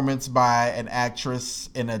best performance by an actress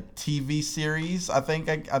in a TV series. I think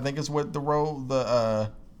is what the role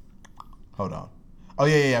hold on. Oh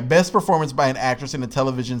yeah. Best performance by an actress in a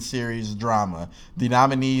television series drama. The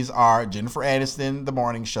nominees are Jennifer Aniston, The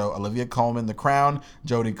Morning Show; Olivia Colman, The Crown;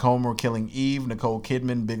 Jodie Comer, Killing Eve; Nicole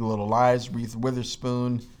Kidman, Big Little Lies; Reese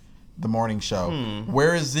Witherspoon, The Morning Show.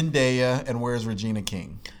 Where is Zendaya and where is Regina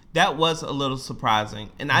King? That was a little surprising,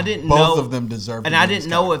 and I didn't know both of them deserve. And I didn't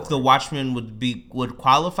know if The Watchmen would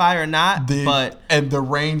qualify or not. And the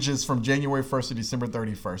range is from January 1st to December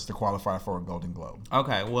 31st to qualify for a Golden Globe.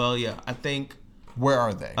 Okay, well, yeah, I think. Where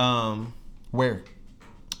are they? Where?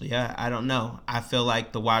 Yeah, I don't know. I feel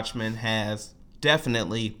like The Watchmen has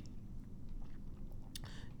definitely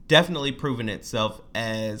proven itself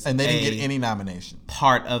as, and they didn't get any nomination.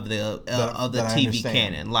 Part of the TV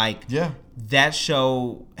canon, like that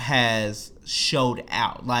show has showed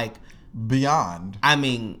out, like beyond. I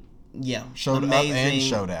mean, yeah, showed amazing, up and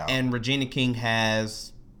showed out, and Regina King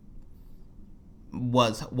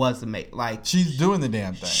was amazing. Like she's doing the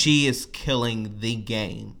damn thing. She is killing the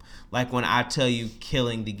game. Like when I tell you,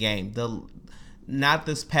 killing the game. Not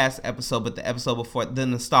this past episode, but the episode before, the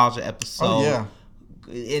nostalgia episode. Oh yeah.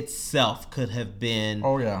 Itself could have been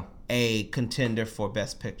a contender for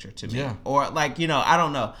Best Picture to me. Yeah. Or like, I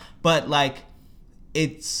don't know. But like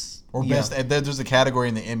it's best there's a category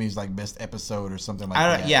in the Emmys like Best Episode or something like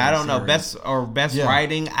that. Yeah, I don't know. Best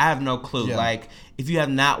writing, I have no clue. Yeah. Like if you have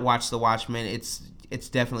not watched The Watchmen, it's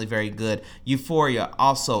definitely very good. Euphoria,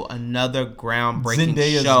 also another groundbreaking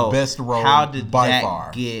Zendaya's show. Best role How did by that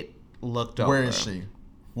far. Get looked over? Where is she?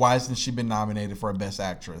 Why hasn't she been nominated for a Best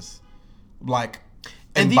Actress? Like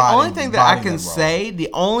And the only thing that I can say, the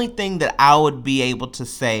only thing that I would be able to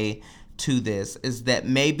say to this is that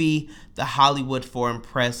maybe the Hollywood Foreign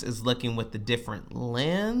Press is looking with a different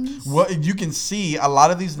lens. Well, you can see a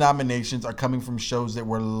lot of these nominations are coming from shows that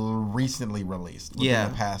were recently released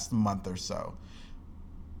within the past month or so.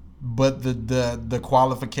 But the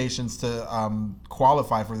qualifications to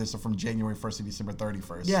qualify for this are from January 1st to December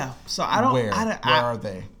 31st. Yeah, so I don't. Where are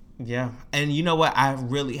they? Yeah, and you know what? I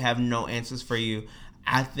really have no answers for you.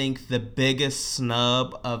 I think the biggest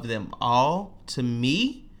snub of them all, to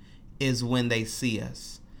me, is When They See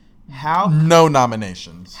Us. No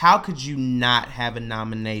nominations. How could you not have a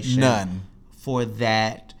nomination? None. For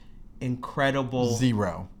that incredible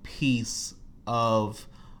piece of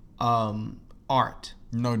art.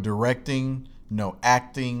 No directing, no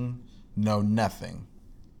acting, no nothing.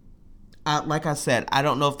 Like I said, I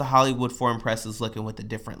don't know if the Hollywood Foreign Press is looking with a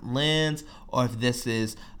different lens, or if this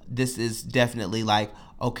is definitely like,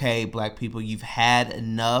 okay, black people, you've had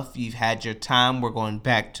enough. You've had your time. We're going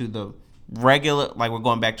back to the regular, like we're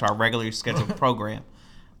going back to our regularly scheduled program.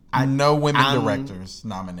 No women directors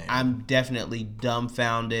nominated. I'm definitely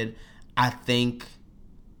dumbfounded. I think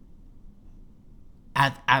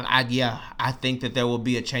that there will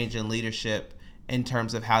be a change in leadership in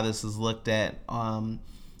terms of how this is looked at.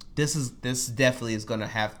 This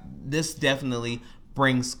definitely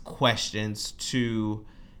brings questions to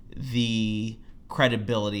the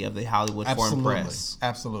credibility of the Hollywood Foreign Press.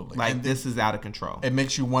 Absolutely. Like, this is out of control. It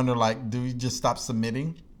makes you wonder, like, do we just stop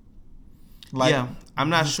submitting? Like, yeah, I'm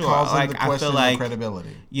not sure. Like, I feel like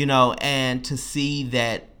credibility. And to see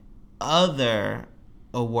that other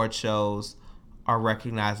award shows are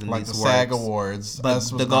recognizing like these the works. SAG Awards, but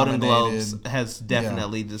the Golden Globes has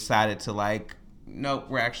definitely decided to like, nope,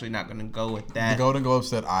 we're actually not going to go with that. The Golden Globes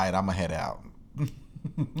said, "All right, I'm gonna head out."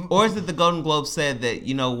 Or is it the Golden Globes said that,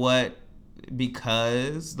 you know what,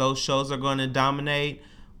 because those shows are going to dominate,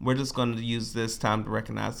 we're just going to use this time to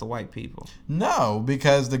recognize the white people. No,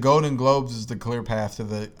 because the Golden Globes is the clear path to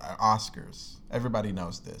the Oscars. Everybody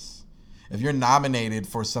knows this. If you're nominated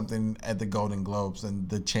for something at the Golden Globes, then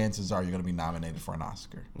the chances are you're going to be nominated for an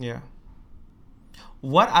Oscar. Yeah.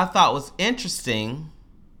 What I thought was interesting,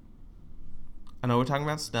 I know we're talking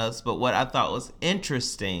about snubs, but what I thought was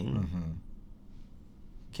interesting,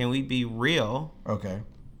 can we be real? Okay.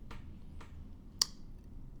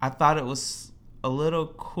 I thought it was a little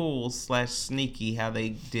cool / sneaky how they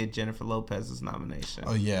did Jennifer Lopez's nomination.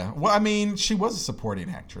 Oh, yeah. Well, I mean, she was a supporting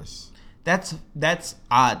actress. That's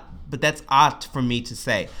odd, but that's odd for me to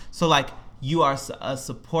say. So, like, you are a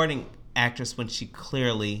supporting actress when she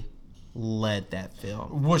clearly led that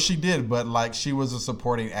film. Well, she did, but, like, she was a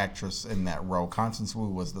supporting actress in that role. Constance Wu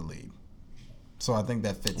was the lead. So I think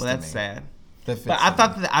that fits to me. Well, that's sad. That fits but I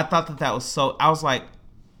thought that was so... I was like,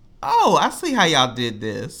 oh, I see how y'all did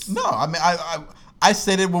this. No, I mean, I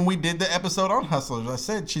said it when we did the episode on Hustlers. I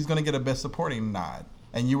said she's going to get a Best Supporting nod.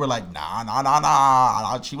 And you were like,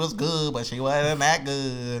 nah. She was good, but she wasn't that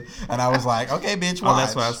good. And I was like, okay, bitch, watch. Oh,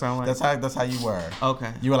 that's what I sound like? That's how you were.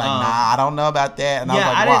 Okay. You were like, nah, I don't know about that. And yeah, I was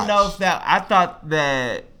like, I watch. didn't know if that... I thought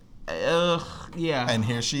that... yeah. And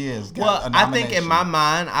here she is. Well, I think in my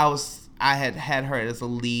mind, I had her as a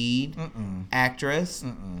lead actress.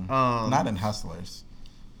 Not in Hustlers.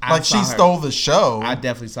 Like, she stole the show. I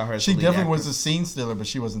definitely saw her as the lead. She definitely was a scene stealer, but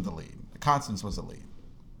she wasn't the lead. Constance was the lead.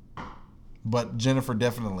 But Jennifer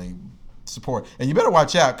definitely support. And you better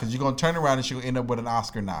watch out, because you're going to turn around and she'll end up with an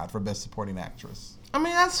Oscar nod for Best Supporting Actress. I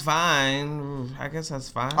mean, that's fine. I guess that's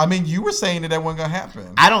fine. I mean, you were saying that wasn't going to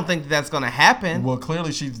happen. I don't think that's going to happen. Well,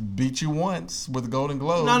 clearly she's beat you once with the Golden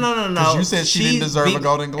Globe. No. Because you said she didn't deserve a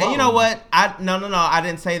Golden Globe. And you know what? No. I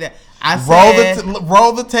didn't say that. I said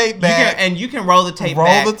roll the tape back. You can roll the tape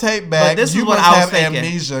back. Roll the tape back. But this you is what must I was have thinking.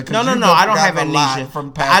 Amnesia. No. I don't have amnesia.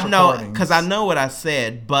 From past recordings. Because I know what I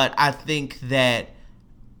said, but I think that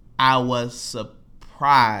I was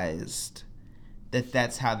surprised that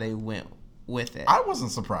that's how they went with it. I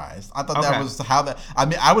wasn't surprised. I thought that was how that... I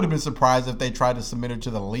mean, I would have been surprised if they tried to submit her to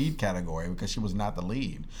the lead category, because she was not the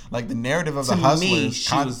lead. Like, the narrative of the Hustlers... To me,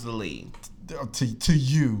 she was the lead. To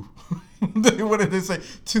you. What did they say?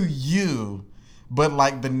 To you. But,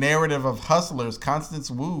 like, the narrative of Hustlers,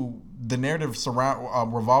 Constance Wu, the narrative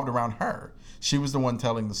revolved around her. She was the one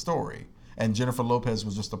telling the story. And Jennifer Lopez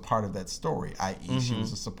was just a part of that story, i.e. she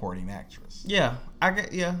was a supporting actress. Yeah, I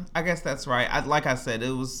guess that's right. Like I said, it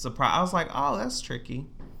was surprise. I was like, oh, that's tricky.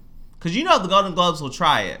 Because you know the Golden Globes will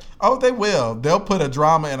try it. Oh, they will. They'll put a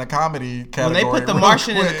drama and a comedy category. When they put The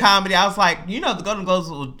Martian in the comedy, I was like, you know the Golden Globes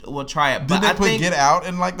will try it. Did they put Get Out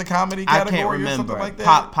in like the comedy category? I can't remember. Or something like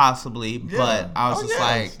that? Possibly, yeah. But I was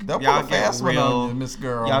like, they'll y'all put a fast one on you, Miss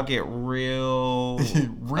Girl. Y'all get real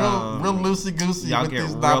loosey goosey. Y'all with get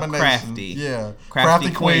these real nominations. crafty. Yeah,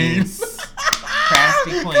 crafty queens.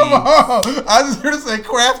 Crafty queens. Come on. I was going to say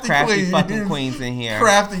crafty queens. Fucking queens in here.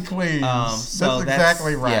 Crafty queens. So that's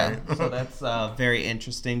exactly right. Yeah, so that's very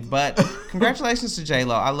interesting. But congratulations to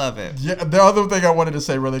J-Lo. I love it. Yeah. The other thing I wanted to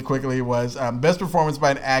say really quickly was best performance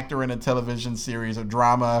by an actor in a television series or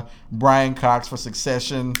drama. Brian Cox for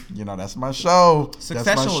Succession. You know, that's my show.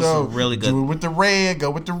 Succession was really good. Do it with the red.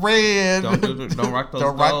 Go with the red. Don't rock those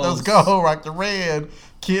Don't rock those gold. Rock the red.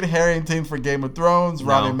 Kit Harington for Game of Thrones,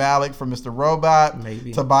 Rami Malek for Mr. Robot,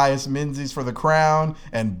 Tobias Menzies for The Crown,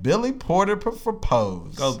 and Billy Porter for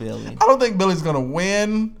Pose. Go Billy. I don't think Billy's going to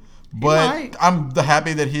win, but I'm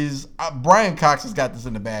happy that Brian Cox has got this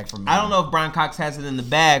in the bag for me. I don't know if Brian Cox has it in the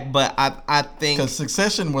bag, but I think... Because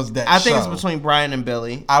Succession was that I think it's between Brian and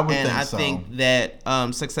Billy. I would think so. And I think that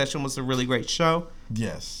Succession was a really great show.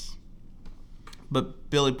 Yes. But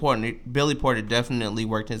Billy Porter definitely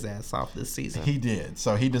worked his ass off this season. He did.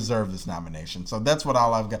 So he deserved this nomination. So that's what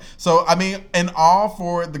all I've got. So, I mean, in all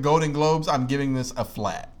for the Golden Globes, I'm giving this a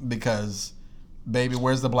flat because, baby,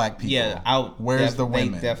 where's the black people? Yeah, where's the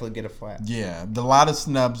women? They definitely get a flat. Yeah, a lot of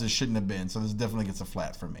snubs it shouldn't have been. So this definitely gets a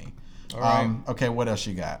flat for me. All right. Okay, what else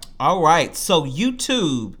you got? All right. So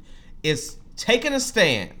YouTube is taking a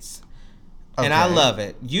stance. Okay. And I love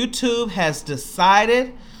it. YouTube has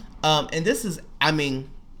decided, and this is, I mean,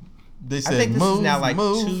 they said, I think this is now like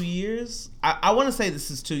 2 years. I want to say this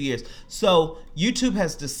is 2 years. So YouTube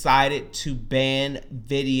has decided to ban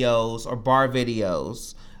videos or bar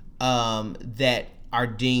videos that are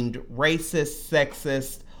deemed racist,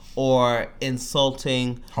 sexist, or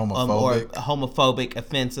insulting, homophobic,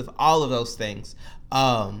 offensive, all of those things.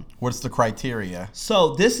 What's the criteria?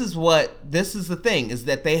 So this is the thing, is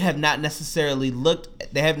that they have not necessarily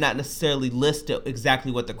listed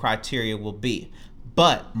exactly what the criteria will be.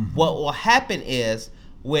 But what will happen is,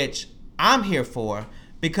 which I'm here for,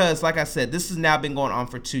 because like I said, this has now been going on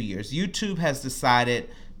for 2 years. YouTube has decided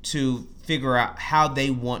to figure out how they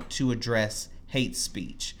want to address hate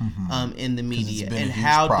speech in the media, and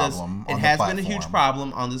how it has been a huge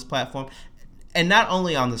problem on this platform. And not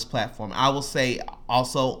only on this platform, I will say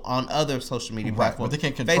also on other social media platforms, but they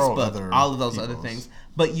can't control Facebook, all of those other things.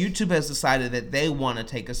 But YouTube has decided that they want to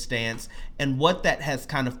take a stance, and what that has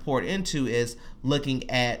kind of poured into is looking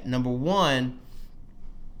at, number one,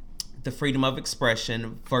 the freedom of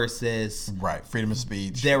expression versus freedom of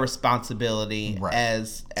speech, their responsibility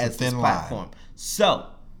as this platform. So,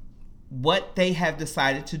 what they have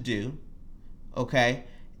decided to do, okay,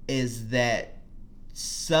 is that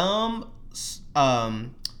some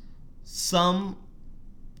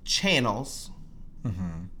channels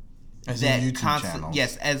as in YouTube channels.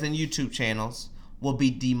 Yes, as in YouTube channels, will be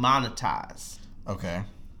demonetized. Okay.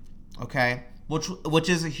 Which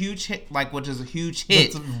is a huge hit,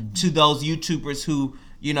 to those YouTubers who,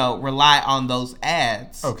 rely on those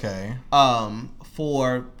ads. Okay.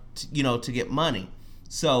 For to get money.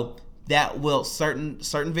 So that will certain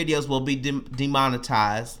videos will be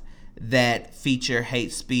demonetized that feature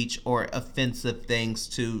hate speech or offensive things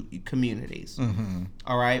to communities.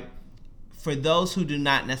 All right. For those who do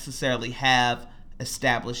not necessarily have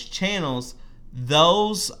established channels,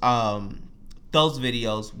 those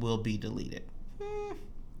videos will be deleted.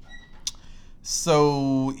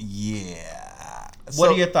 So yeah.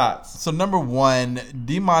 What are your thoughts? So number one,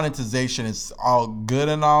 demonetization is all good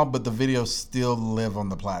and all, but the videos still live on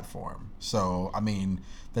the platform. So I mean,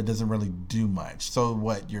 that doesn't really do much. So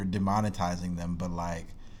what, you're demonetizing them, but like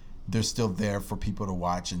they're still there for people to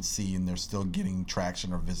watch and see, and they're still getting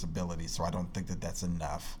traction or visibility. So I don't think that that's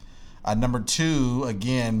enough. Number two,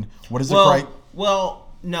 again, what is the right? Well,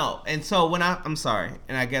 no. And so when I'm sorry,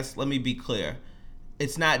 and I guess let me be clear.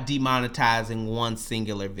 It's not demonetizing one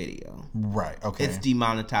singular video. Right, okay. It's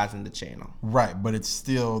demonetizing the channel. Right, but it's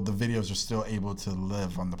still, the videos are still able to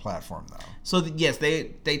live on the platform though. So yes,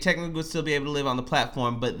 they technically would still be able to live on the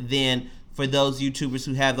platform, but then for those YouTubers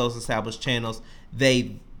who have those established channels,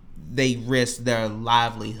 they risk their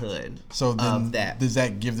livelihood. So then of that. Does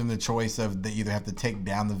that give them the choice of they either have to take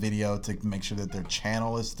down the video to make sure that their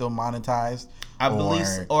channel is still monetized? I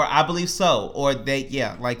believe so. Or they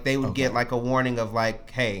would get like a warning of like,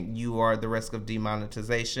 hey, you are at the risk of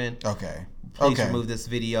demonetization. Okay. Please remove this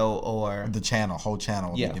video, or the whole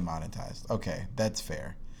channel will be demonetized. Okay, that's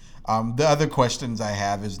fair. The other questions I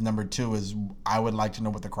have is, number two is, I would like to know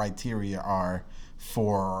what the criteria are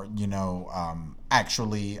for,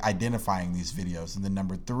 actually identifying these videos. And then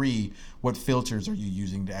number three, what filters are you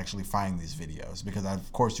using to actually find these videos? Because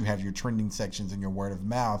of course you have your trending sections and your word of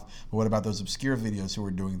mouth, but what about those obscure videos who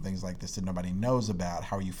are doing things like this that nobody knows about?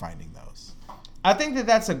 How are you finding those? I think that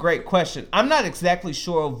that's a great question. I'm not exactly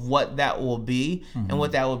sure of what that will be and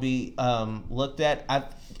what that will be looked at.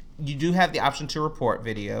 You do have the option to report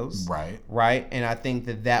videos. Right. And I think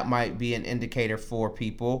that might be an indicator for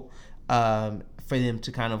people, for them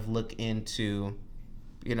to kind of look into,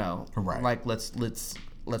 like let's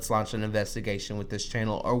launch an investigation with this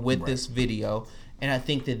channel or with this video. And I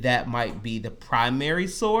think that might be the primary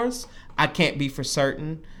source. I can't be for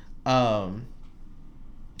certain. But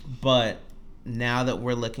now that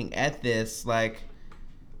we're looking at this, like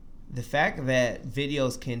the fact that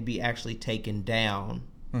videos can be actually taken down,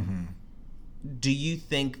 do you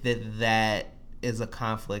think that is a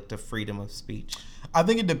conflict of freedom of speech? I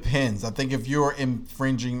think it depends. I think if you're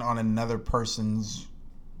infringing on another person's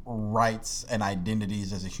rights and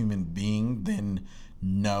identities as a human being, then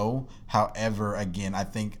no. However, again, I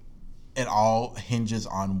think it all hinges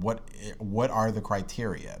on what are the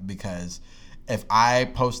criteria. Because if I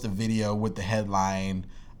post a video with the headline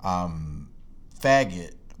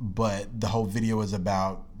faggot, but the whole video is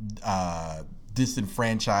about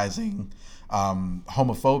disenfranchising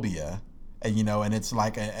homophobia, and and it's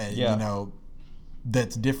like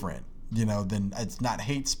that's different, then it's not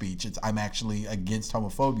hate speech. I'm actually against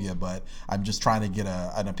homophobia, but I'm just trying to get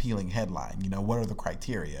an appealing headline. What are the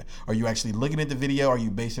criteria? Are you actually looking at the video? Are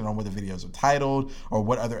you basing it on what the videos are titled, or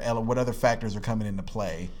what other factors are coming into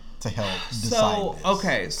play to help decide this?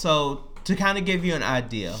 Okay, so to kind of give you an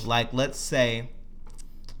idea, like let's say,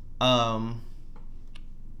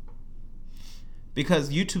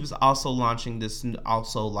 because YouTube's also launching this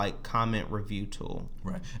like comment review tool.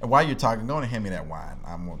 Right. And while you're talking, go on and hand me that wine.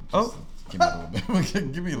 I'm gonna give me a little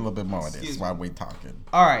bit. Give me a little bit more of this while we're talking.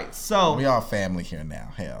 All right. So we all family here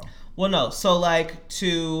now. Hell. Well, no. So like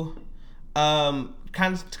to kind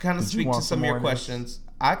of speak to some of your questions.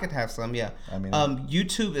 I could have some. Yeah. I mean,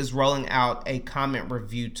 YouTube is rolling out a comment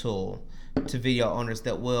review tool to video owners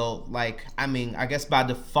that will, like, I mean, I guess by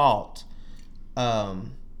default,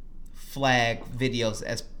 flag videos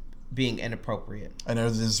as being inappropriate. And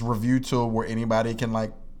there's this review tool where anybody can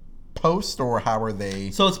like post, or how are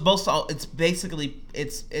they? So it's basically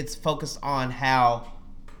it's focused on how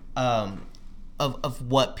of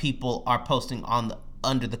what people are posting on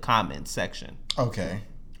under the comments section. Okay.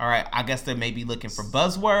 All right. I guess they may be looking for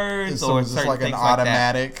buzzwords so or is this certain like things an like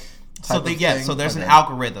automatic that. Type so of thing? So there's an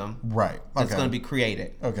algorithm, right? That's going to be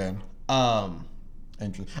created. Okay.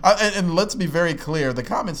 Interesting. And let's be very clear: the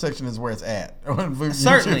comment section is where it's at.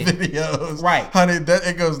 Certainly. YouTube videos, right, honey. That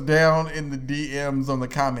it goes down in the DMs on the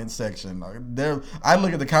comment section. I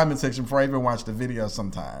look at the comment section before I even watch the video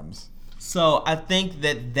sometimes. So I think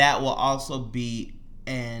that will also be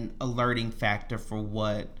an alerting factor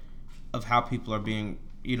for of how people are being,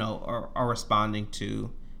 are responding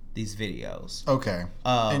to these videos. Okay.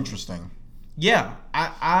 Interesting. Yeah,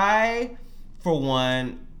 I for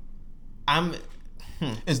one,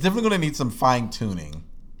 It's definitely going to need some fine tuning,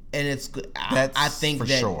 and it's good. I think for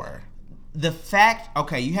sure. The fact,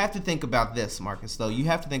 okay, you have to think about this, Marcus. Though you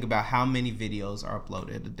have to think about how many videos are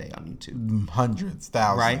uploaded a day on YouTube. Hundreds,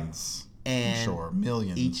 thousands, right? And sure,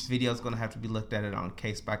 millions. Each video is going to have to be looked at it on a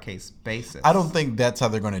case-by-case basis. I don't think that's how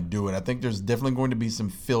they're going to do it. I think there's definitely going to be some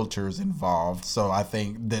filters involved. So I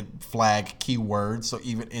think that flag keywords, so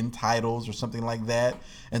even in titles or something like that.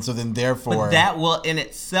 And so then therefore... But that will in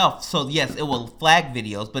itself, so yes, it will flag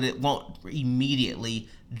videos, but it won't immediately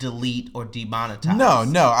delete or demonetize.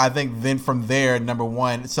 No. I think then from there, number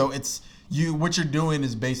one, so it's what you're doing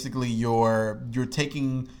is basically you're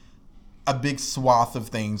taking a big swath of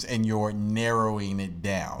things and you're narrowing it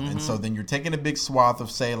down. Mm-hmm. And so then you're taking a big swath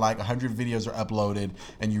of, say, like 100 videos are uploaded,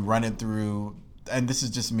 and you run it through, and this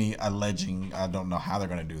is just me alleging, I don't know how they're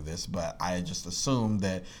going to do this, but I just assume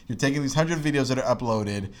that you're taking these 100 videos that are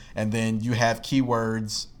uploaded, and then you have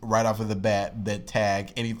keywords right off of the bat that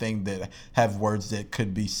tag anything that have words that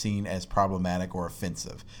could be seen as problematic or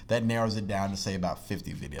offensive. That narrows it down to, say, about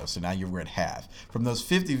 50 videos. So now you're at half. From those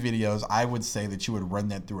 50 videos, I would say that you would run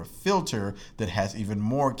that through a filter that has even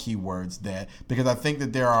more keywords, because I think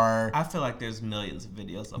that there are... I feel like there's millions of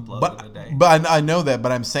videos uploaded a day. But I know that,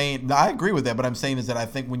 but I'm saying... I agree with that, but I'm saying is that I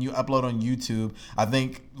think when you upload on YouTube, I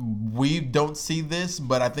think we don't see this,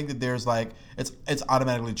 but I think that there's like... It's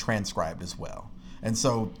automatically transcribed as well. And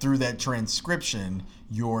so through that transcription,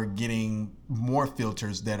 you're getting more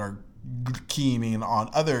filters that are keying in on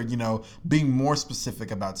other, being more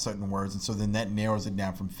specific about certain words. And so then that narrows it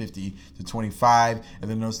down from 50 to 25.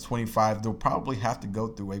 And then those 25, they'll probably have to go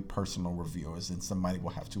through a personal review, as in somebody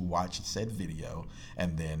will have to watch said video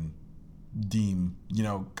and then deem,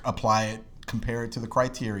 apply it, compare it to the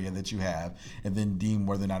criteria that you have, and then deem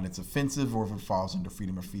whether or not it's offensive or if it falls under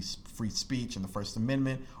freedom of free speech in the First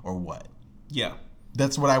Amendment or what. Yeah.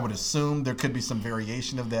 That's what I would assume. There could be some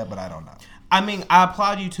variation of that, but I don't know. I mean, I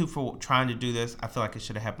applaud YouTube for trying to do this. I feel like it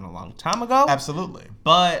should have happened a long time ago. Absolutely.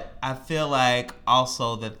 But I feel like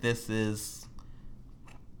also that this is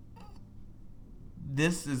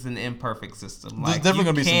an imperfect system. There's definitely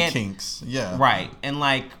going to be some kinks. Yeah. Right. And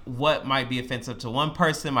like what might be offensive to one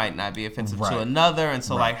person might not be offensive to another. And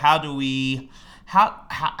so like how do we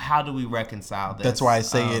reconcile this? That's why I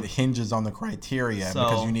say it hinges on the criteria,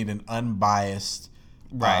 because you need an unbiased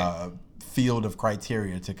field of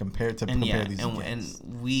criteria to compare these against.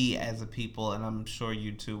 And we as a people, and I'm sure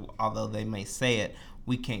you too, although they may say it,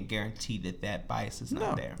 we can't guarantee that bias is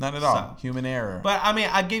not there. Not at all. Human error. But I mean,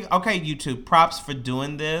 YouTube props for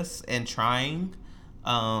doing this and trying.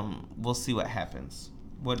 We'll see what happens.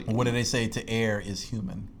 What do they say? To err is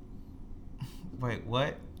human. Wait,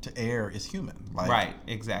 what? To err is human. Right,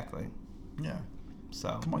 exactly. Yeah.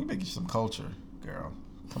 So come on, you make some culture, girl.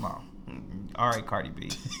 Come on. All right, Cardi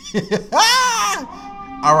B.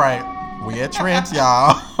 All right, we at Trent,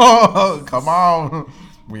 y'all. Come on,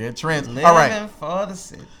 we at Trent. All right. For the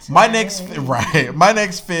city. My next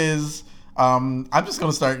fizz. I'm just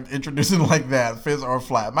gonna start introducing like that, fizz or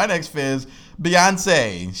flat. My next fizz,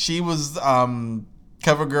 Beyonce. She was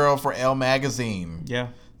cover girl for Elle magazine. Yeah.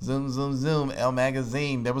 Zoom, zoom, zoom. Elle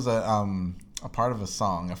magazine. There was a part of a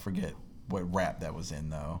song. I forget what rap that was in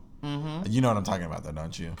though. Mm-hmm. You know what I'm talking about though,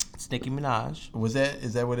 don't you? Nicki Minaj.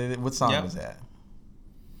 Is that what it is? What song was that?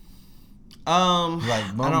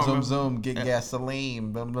 Like boom, zoom, zoom, get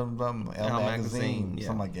gasoline, boom, boom, boom, Elle Magazine,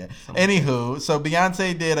 something like that. Anywho, so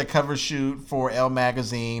Beyonce did a cover shoot for Elle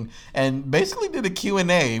Magazine and basically did a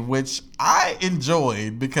Q&A, which I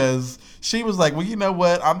enjoyed because she was like, well, you know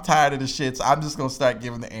what? I'm tired of the shits. I'm just going to start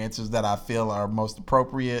giving the answers that I feel are most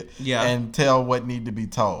appropriate and tell what need to be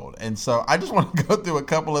told. And so I just want to go through a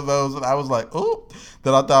couple of those, and I was like, ooh,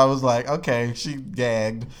 that I thought I was like, okay, she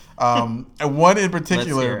gagged. And one in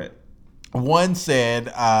particular. Let's hear it. One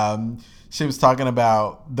said she was talking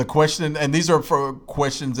about the question, and these are for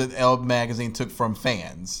questions that Elle Magazine took from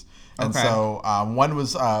fans. And so one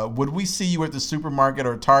was, would we see you at the supermarket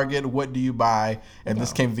or Target? What do you buy? And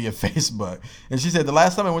this came via Facebook. And she said, the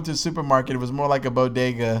last time I went to the supermarket, it was more like a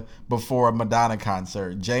bodega before a Madonna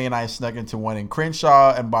concert. Jay and I snuck into one in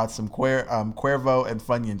Crenshaw and bought some Cuervo and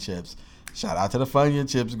Funyun chips. Shout out to the Funyun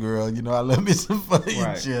chips, girl. You know I love me some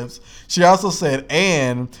Funyun chips. She also said,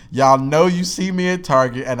 and y'all know you see me at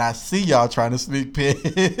Target, and I see y'all trying to sneak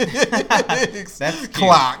pics. That's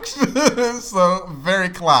clocked. So, very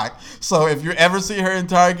clocked. So, if you ever see her in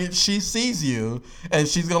Target, she sees you, and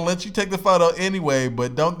she's going to let you take the photo anyway,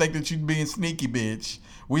 but don't think that you're being sneaky, bitch.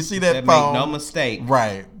 We see that phone. Make no mistake.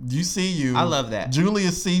 Right. You see you. I love that.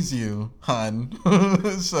 Julia sees you, hun.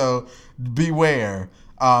 So, beware.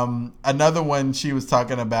 Another one she was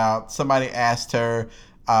talking about, somebody asked her,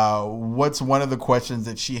 what's one of the questions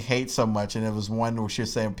that she hates so much? And it was one where she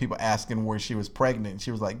was saying people asking where she was pregnant.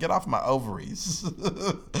 She was like, get off my ovaries.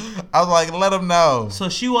 I was like, let them know. So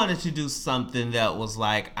she wanted to do something that was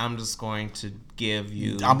like, I'm just going to give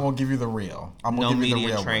you. I'm going to give you the real. I'm going to give you the real.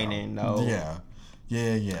 No media training, no.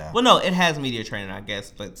 Yeah. Well, no, it has media training, I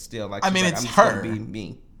guess, but still, like, I mean, like, it's I'm her. Just gonna be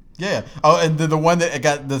me. Yeah. Oh, and the one that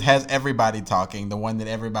has everybody talking, the one that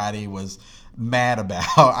everybody was mad about,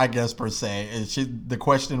 I guess, per se. The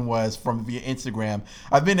question was from via Instagram.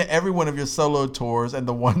 I've been to every one of your solo tours and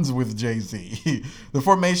the ones with Jay-Z. The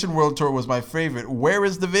Formation World Tour was my favorite. Where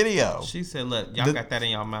is the video? She said, look, y'all got that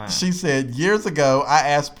in your mind. She said, years ago, I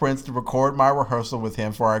asked Prince to record my rehearsal with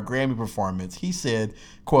him for our Grammy performance. He said,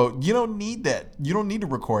 quote, you don't need that. You don't need to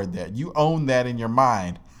record that. You own that in your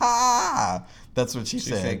mind. Ha! That's what she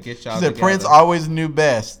said. Get y'all she said, Prince always knew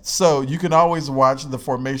best. So you can always watch the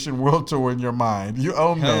Formation World Tour in your mind. You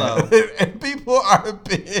own that. And people are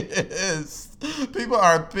pissed. People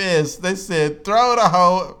are pissed. They said, throw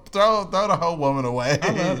the whole woman away.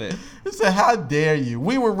 I love it. They said, how dare you?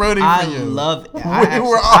 We were rooting for you. I love it.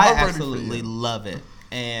 I absolutely love it.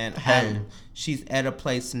 And she's at a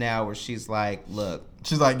place now where she's like, look.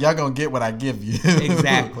 She's like, y'all gonna get what I give you.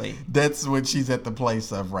 Exactly. That's what she's at the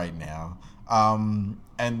place of right now.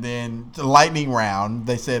 And then the lightning round,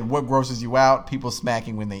 they said, what grosses you out? People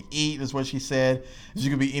smacking when they eat is what she said. If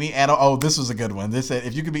you could be any animal. Oh, this was a good one. They said,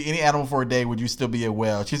 if you could be any animal for a day, would you still be a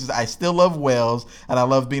whale? She says, I still love whales and I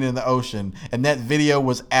love being in the ocean. And that video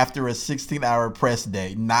was after a 16-hour press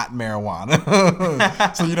day, not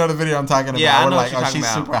marijuana. So you know the video I'm talking about? Yeah, I know like, what she's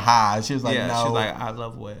super high. She was like, no. She's like, I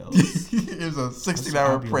love whales. It was a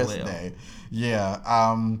 16-hour press day. Yeah.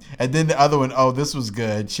 And then the other one, oh, this was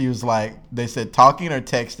good. She was like, they said talking or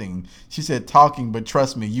texting. She said talking, but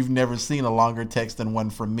trust me, you've never seen a longer text than one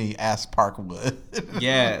from me. Ask Parkwood.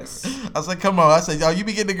 Yes. I was like, come on. I said, oh, you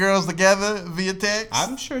be getting the girls together via text?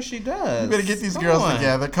 I'm sure she does. You better get these girls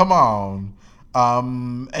together. Come on.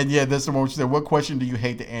 And yeah, this is the one she said, what question do you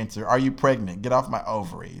hate to answer? Are you pregnant? Get off my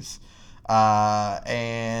ovaries. The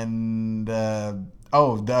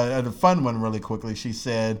fun one really quickly. She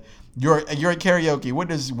said, You're at karaoke. What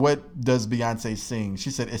does Beyonce sing? She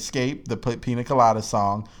said, Escape, the Pina Colada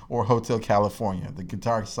song, or Hotel California. The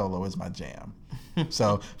guitar solo is my jam.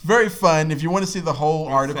 So, very fun. If you want to see the whole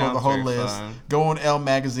article, the whole list, go on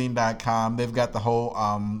ellemagazine.com. They've got the whole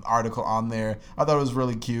article on there. I thought it was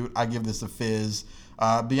really cute. I give this a fizz.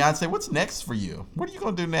 Beyonce, what's next for you? What are you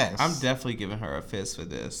going to do next? I'm definitely giving her a fizz for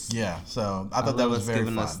this. Yeah, so I thought that was very fun.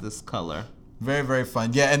 Giving us this color. Very, very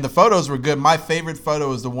fun. Yeah, and the photos were good. My favorite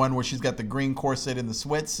photo is the one where she's got the green corset and the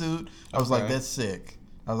sweatsuit. I was like, that's sick.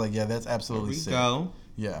 I was like, yeah, that's absolutely sick. Go.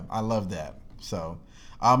 Yeah, I love that. So,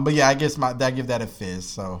 but yeah, I guess I give that a fizz.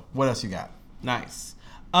 So, what else you got? Nice.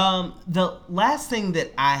 The last thing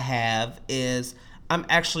that I have is I'm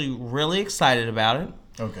actually really excited about it.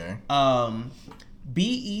 Okay.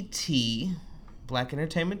 BET, Black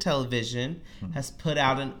Entertainment Television, has put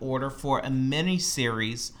out an order for a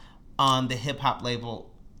mini-series on the hip-hop label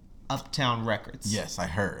Uptown Records. Yes, I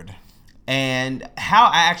heard. And how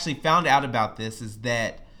I actually found out about this is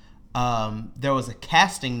that there was a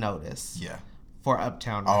casting notice for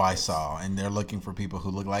Uptown Records. Oh, I saw. And they're looking for people who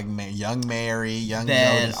look like young Mary, young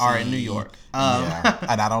that Jodeci. Are in New York. Yeah.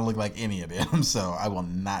 And I don't look like any of them, so I will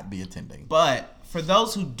not be attending. But for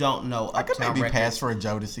those who don't know Uptown Records... I could maybe Records, pass for a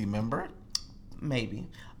Jodeci member. Maybe.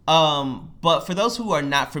 But for those who are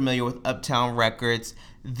not familiar with Uptown Records,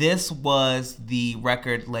 this was the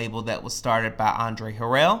record label that was started by Andre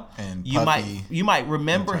Harrell. And you might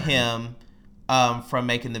remember him from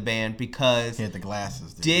Making the Band because he had the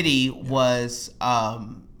glasses. Diddy was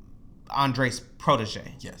Andre's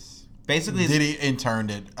protege. Yes. Basically, Diddy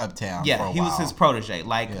interned at Uptown. Yeah, for a while. He was his protege.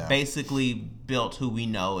 Basically built who we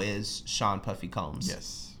know is Sean Puffy Combs.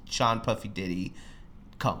 Yes. Sean Puffy Diddy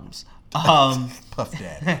Combs. Puff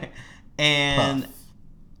Daddy. And Puff.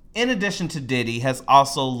 In addition to Diddy, has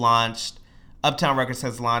also launched, Uptown Records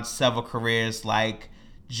has launched several careers like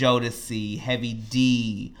Jodeci, Heavy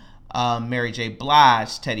D, Mary J.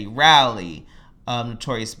 Blige, Teddy Riley,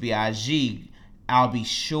 Notorious B.I.G., I'll Be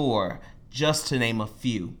Sure, just to name a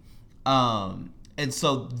few. And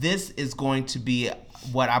so this is going to be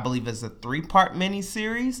what I believe is a 3-part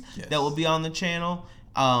miniseries that will be on the channel.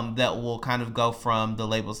 That will kind of go from the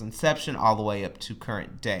label's inception all the way up to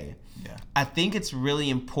current day. Yeah. I think it's really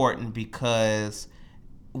important because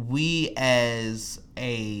we as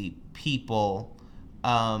a people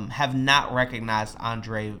have not recognized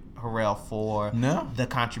Andre Harrell for the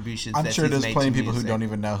contributions that he's made to music. I'm sure there's plenty of people who don't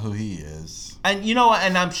even know who he is. And you know what?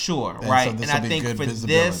 And I'm sure, right? So and I think for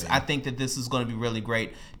this, I think that this is going to be really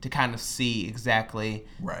great to kind of see exactly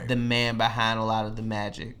the man behind a lot of the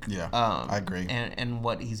magic. Yeah, I agree. And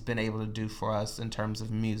what he's been able to do for us in terms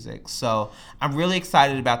of music. So I'm really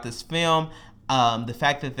excited about this film. The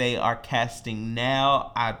fact that they are casting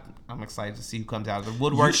now, I'm excited to see who comes out of the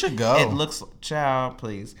woodwork. You should go. It looks, child,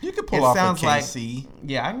 please. You could pull off a KC.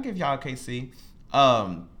 Yeah, I can give y'all a KC.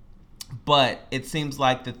 But it seems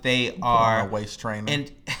like that they are waist trainer.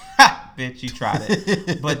 And bitch, you tried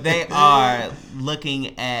it. But they are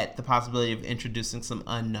looking at the possibility of introducing some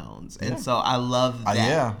unknowns, and so I love that.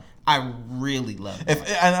 Yeah. I really love that.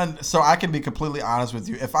 And so I can be completely honest with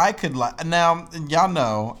you. If I could, now y'all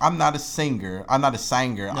know I'm not a singer. I'm not a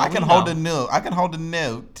singer. No, I can hold a note. I can hold a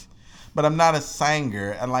note, but I'm not a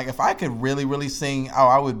singer. And if I could really, really sing,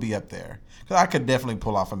 I would be up there. Because I could definitely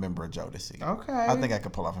pull off a member of Jodeci. Okay. I think I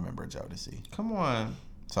could pull off a member of Jodeci. Come on.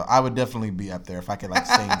 So I would definitely be up there if I could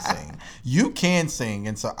sing. You can sing,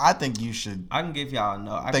 and so I think you should. I can give y'all a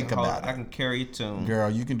note. I can carry a tune. Girl,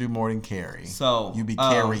 you can do more than carry. So you be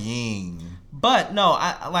carrying. But no,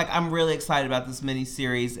 I'm really excited about this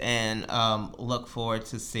miniseries and look forward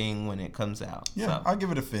to seeing when it comes out. Yeah, so. I'll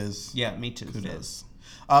give it a fizz. Yeah, me too. Fizz.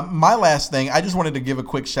 My last thing, I just wanted to give a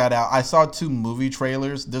quick shout out. I saw 2 movie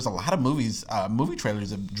trailers. There's a lot of movie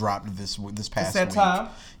trailers have dropped this past week. It's that time.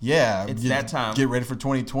 Yeah, it's that time. Get ready for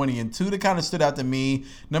 2020. And 2 that kind of stood out to me.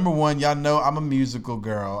 Number 1, y'all know I'm a musical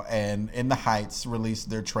girl, and In the Heights released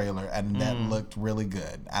their trailer, and that looked really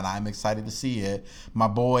good. And I'm excited to see it. My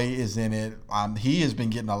boy is in it. He has been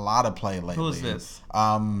getting a lot of play lately. Who's this?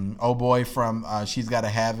 Oh boy from She's Gotta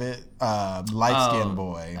Have It. Light skinned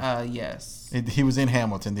boy. Yes. He was in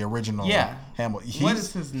Hamilton, the original. Yeah. Hamilton. What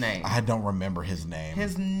is his name? I don't remember his name.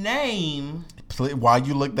 His name. While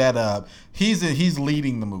you look that up, he's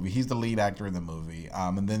leading the movie. He's the lead actor in the movie.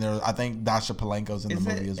 And then I think Dasha Palenko's in the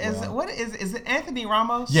movie as well. Is it Anthony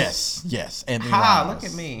Ramos? Yes, Anthony Ramos.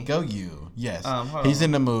 Look at me. Go you. Yes. He's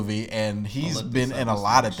in the movie, and he's been in a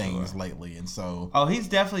lot of things lately, and so. Oh, he's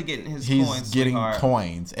definitely getting his coins. He's getting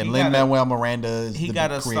coins, and Lin-Manuel Miranda is the creator. He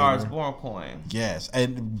got a Star is Born coin. Yes,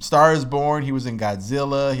 and Star is Born. He was in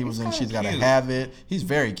Godzilla. He was in She's Gotta Have It. He's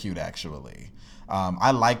very cute, actually.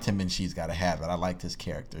 I liked him in She's Gotta Have It. I liked his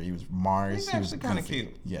character. He was Mars. He's actually kind of cute.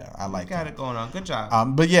 Yeah, I liked him. Got it going on. Good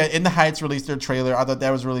job. But yeah, In the Heights released their trailer. I thought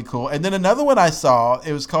that was really cool. And then another one I saw,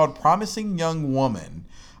 it was called Promising Young Woman.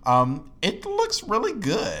 It looks really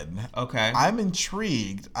good. Okay. I'm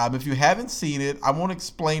intrigued. If you haven't seen it, I won't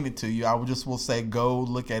explain it to you. I will say go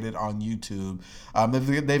look at it on YouTube.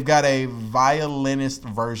 They've got a violinist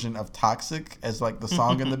version of Toxic as the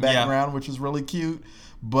song in the background, which is really cute.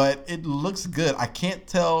 But it looks good. I can't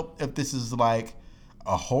tell if this is a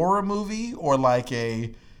horror movie or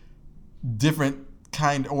a different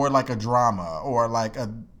kind, or a drama or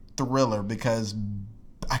a thriller, because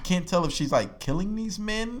I can't tell if she's killing these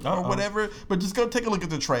men or whatever. But just go take a look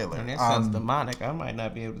at the trailer. And it sounds demonic. I might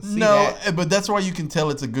not be able to see that. No, but that's why you can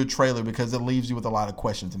tell it's a good trailer, because it leaves you with a lot of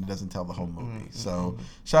questions and it doesn't tell the whole movie. So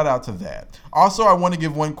shout out to that. Also, I want to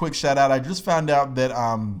give one quick shout out. I just found out that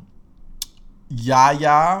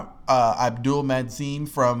Yahya Abdul-Mateen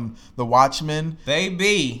from The Watchmen,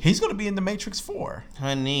 baby, he's going to be in The Matrix 4.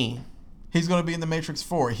 Honey. He's going to be in The Matrix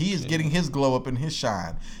 4. He is getting his glow up and his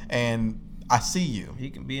shine. And I see you. He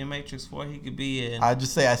can be in Matrix 4. He could be in... I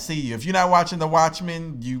just say I see you. If you're not watching The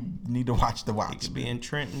Watchmen, you need to watch The Watchmen. He could be in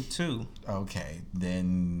Trenton 2. Okay.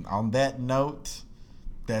 Then on that note,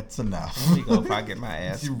 that's enough. Let me go if I get my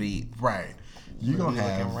ass beat. Right. You're going to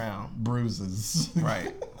have bruises.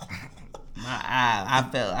 Right. My eye.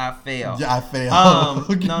 I fail. Yeah, I fail.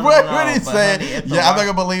 What did he say? Yeah, I'm not going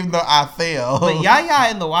to believe I fail. But Yaya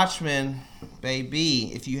in The Watchmen,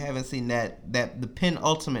 baby, if you haven't seen the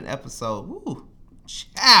penultimate episode, woo,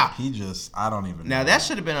 chow. I don't even know. Now, that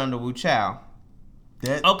should have been under Wu Chow.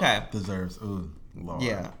 That deserves, Lord.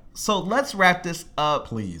 Yeah. So let's wrap this up.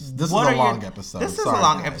 Please. This is a long episode. This is a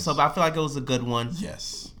long episode, but I feel like it was a good one.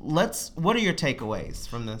 Yes. What are your takeaways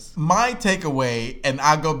from this? My takeaway, and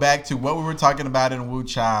I go back to what we were talking about in Wu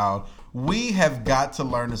Chow, we have got to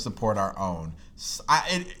learn to support our own.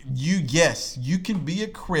 You can be a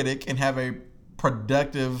critic and have a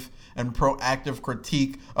productive and proactive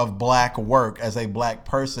critique of black work as a black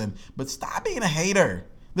person, but stop being a hater.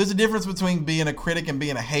 There's a difference between being a critic and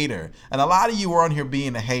being a hater. And a lot of you are on here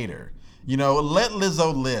being a hater. You know, let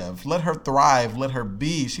Lizzo live. Let her thrive. Let her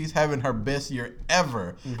be. She's having her best year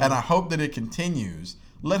ever. Mm-hmm. And I hope that it continues.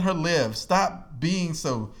 Let her live. Stop being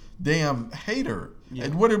so damn hater. Yeah.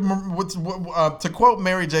 And to quote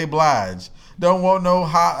Mary J. Blige, don't want no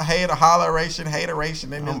holleration,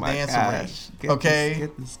 hateration in this dance race. Okay?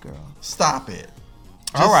 Get this girl. Stop it.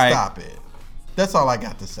 Just stop it. That's all I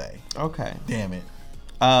got to say. Okay. Damn it.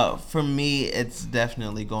 For me, it's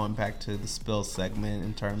definitely going back to the spill segment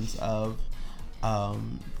in terms of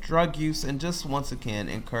drug use and just once again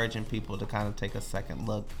encouraging people to kind of take a second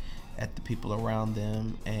look at the people around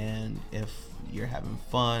them and if you're having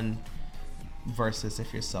fun versus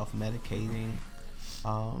if you're self-medicating.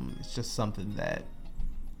 It's just something that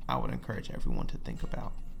I would encourage everyone to think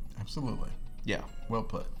about. Absolutely. Yeah. Well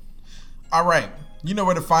put. All right. You know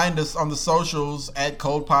where to find us on the socials at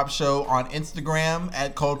Cold Pop Show on Instagram,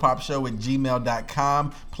 at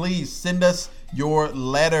coldpopshow@gmail.com. Please send us your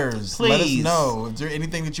letters. Please. Let us know. Is there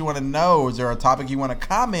anything that you want to know? Is there a topic you want to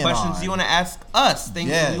comment on? Questions you want to ask us?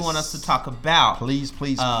 Things that you want us to talk about? Please.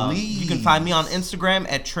 You can find me on Instagram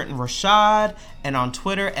at Trenton Rashad and on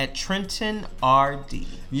Twitter at Trenton RD.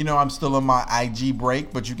 You know I'm still on my IG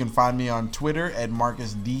break, but you can find me on Twitter at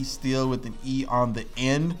Marcus D. Steele with an E on the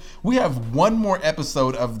end. We have one more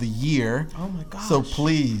episode of the year. Oh my gosh. So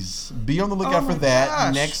please be on the lookout for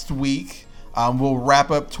that next week. We'll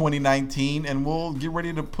wrap up 2019 and we'll get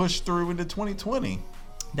ready to push through into 2020.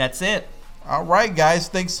 That's it. All right, guys.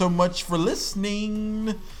 Thanks so much for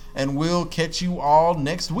listening. And we'll catch you all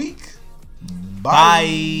next week. Bye.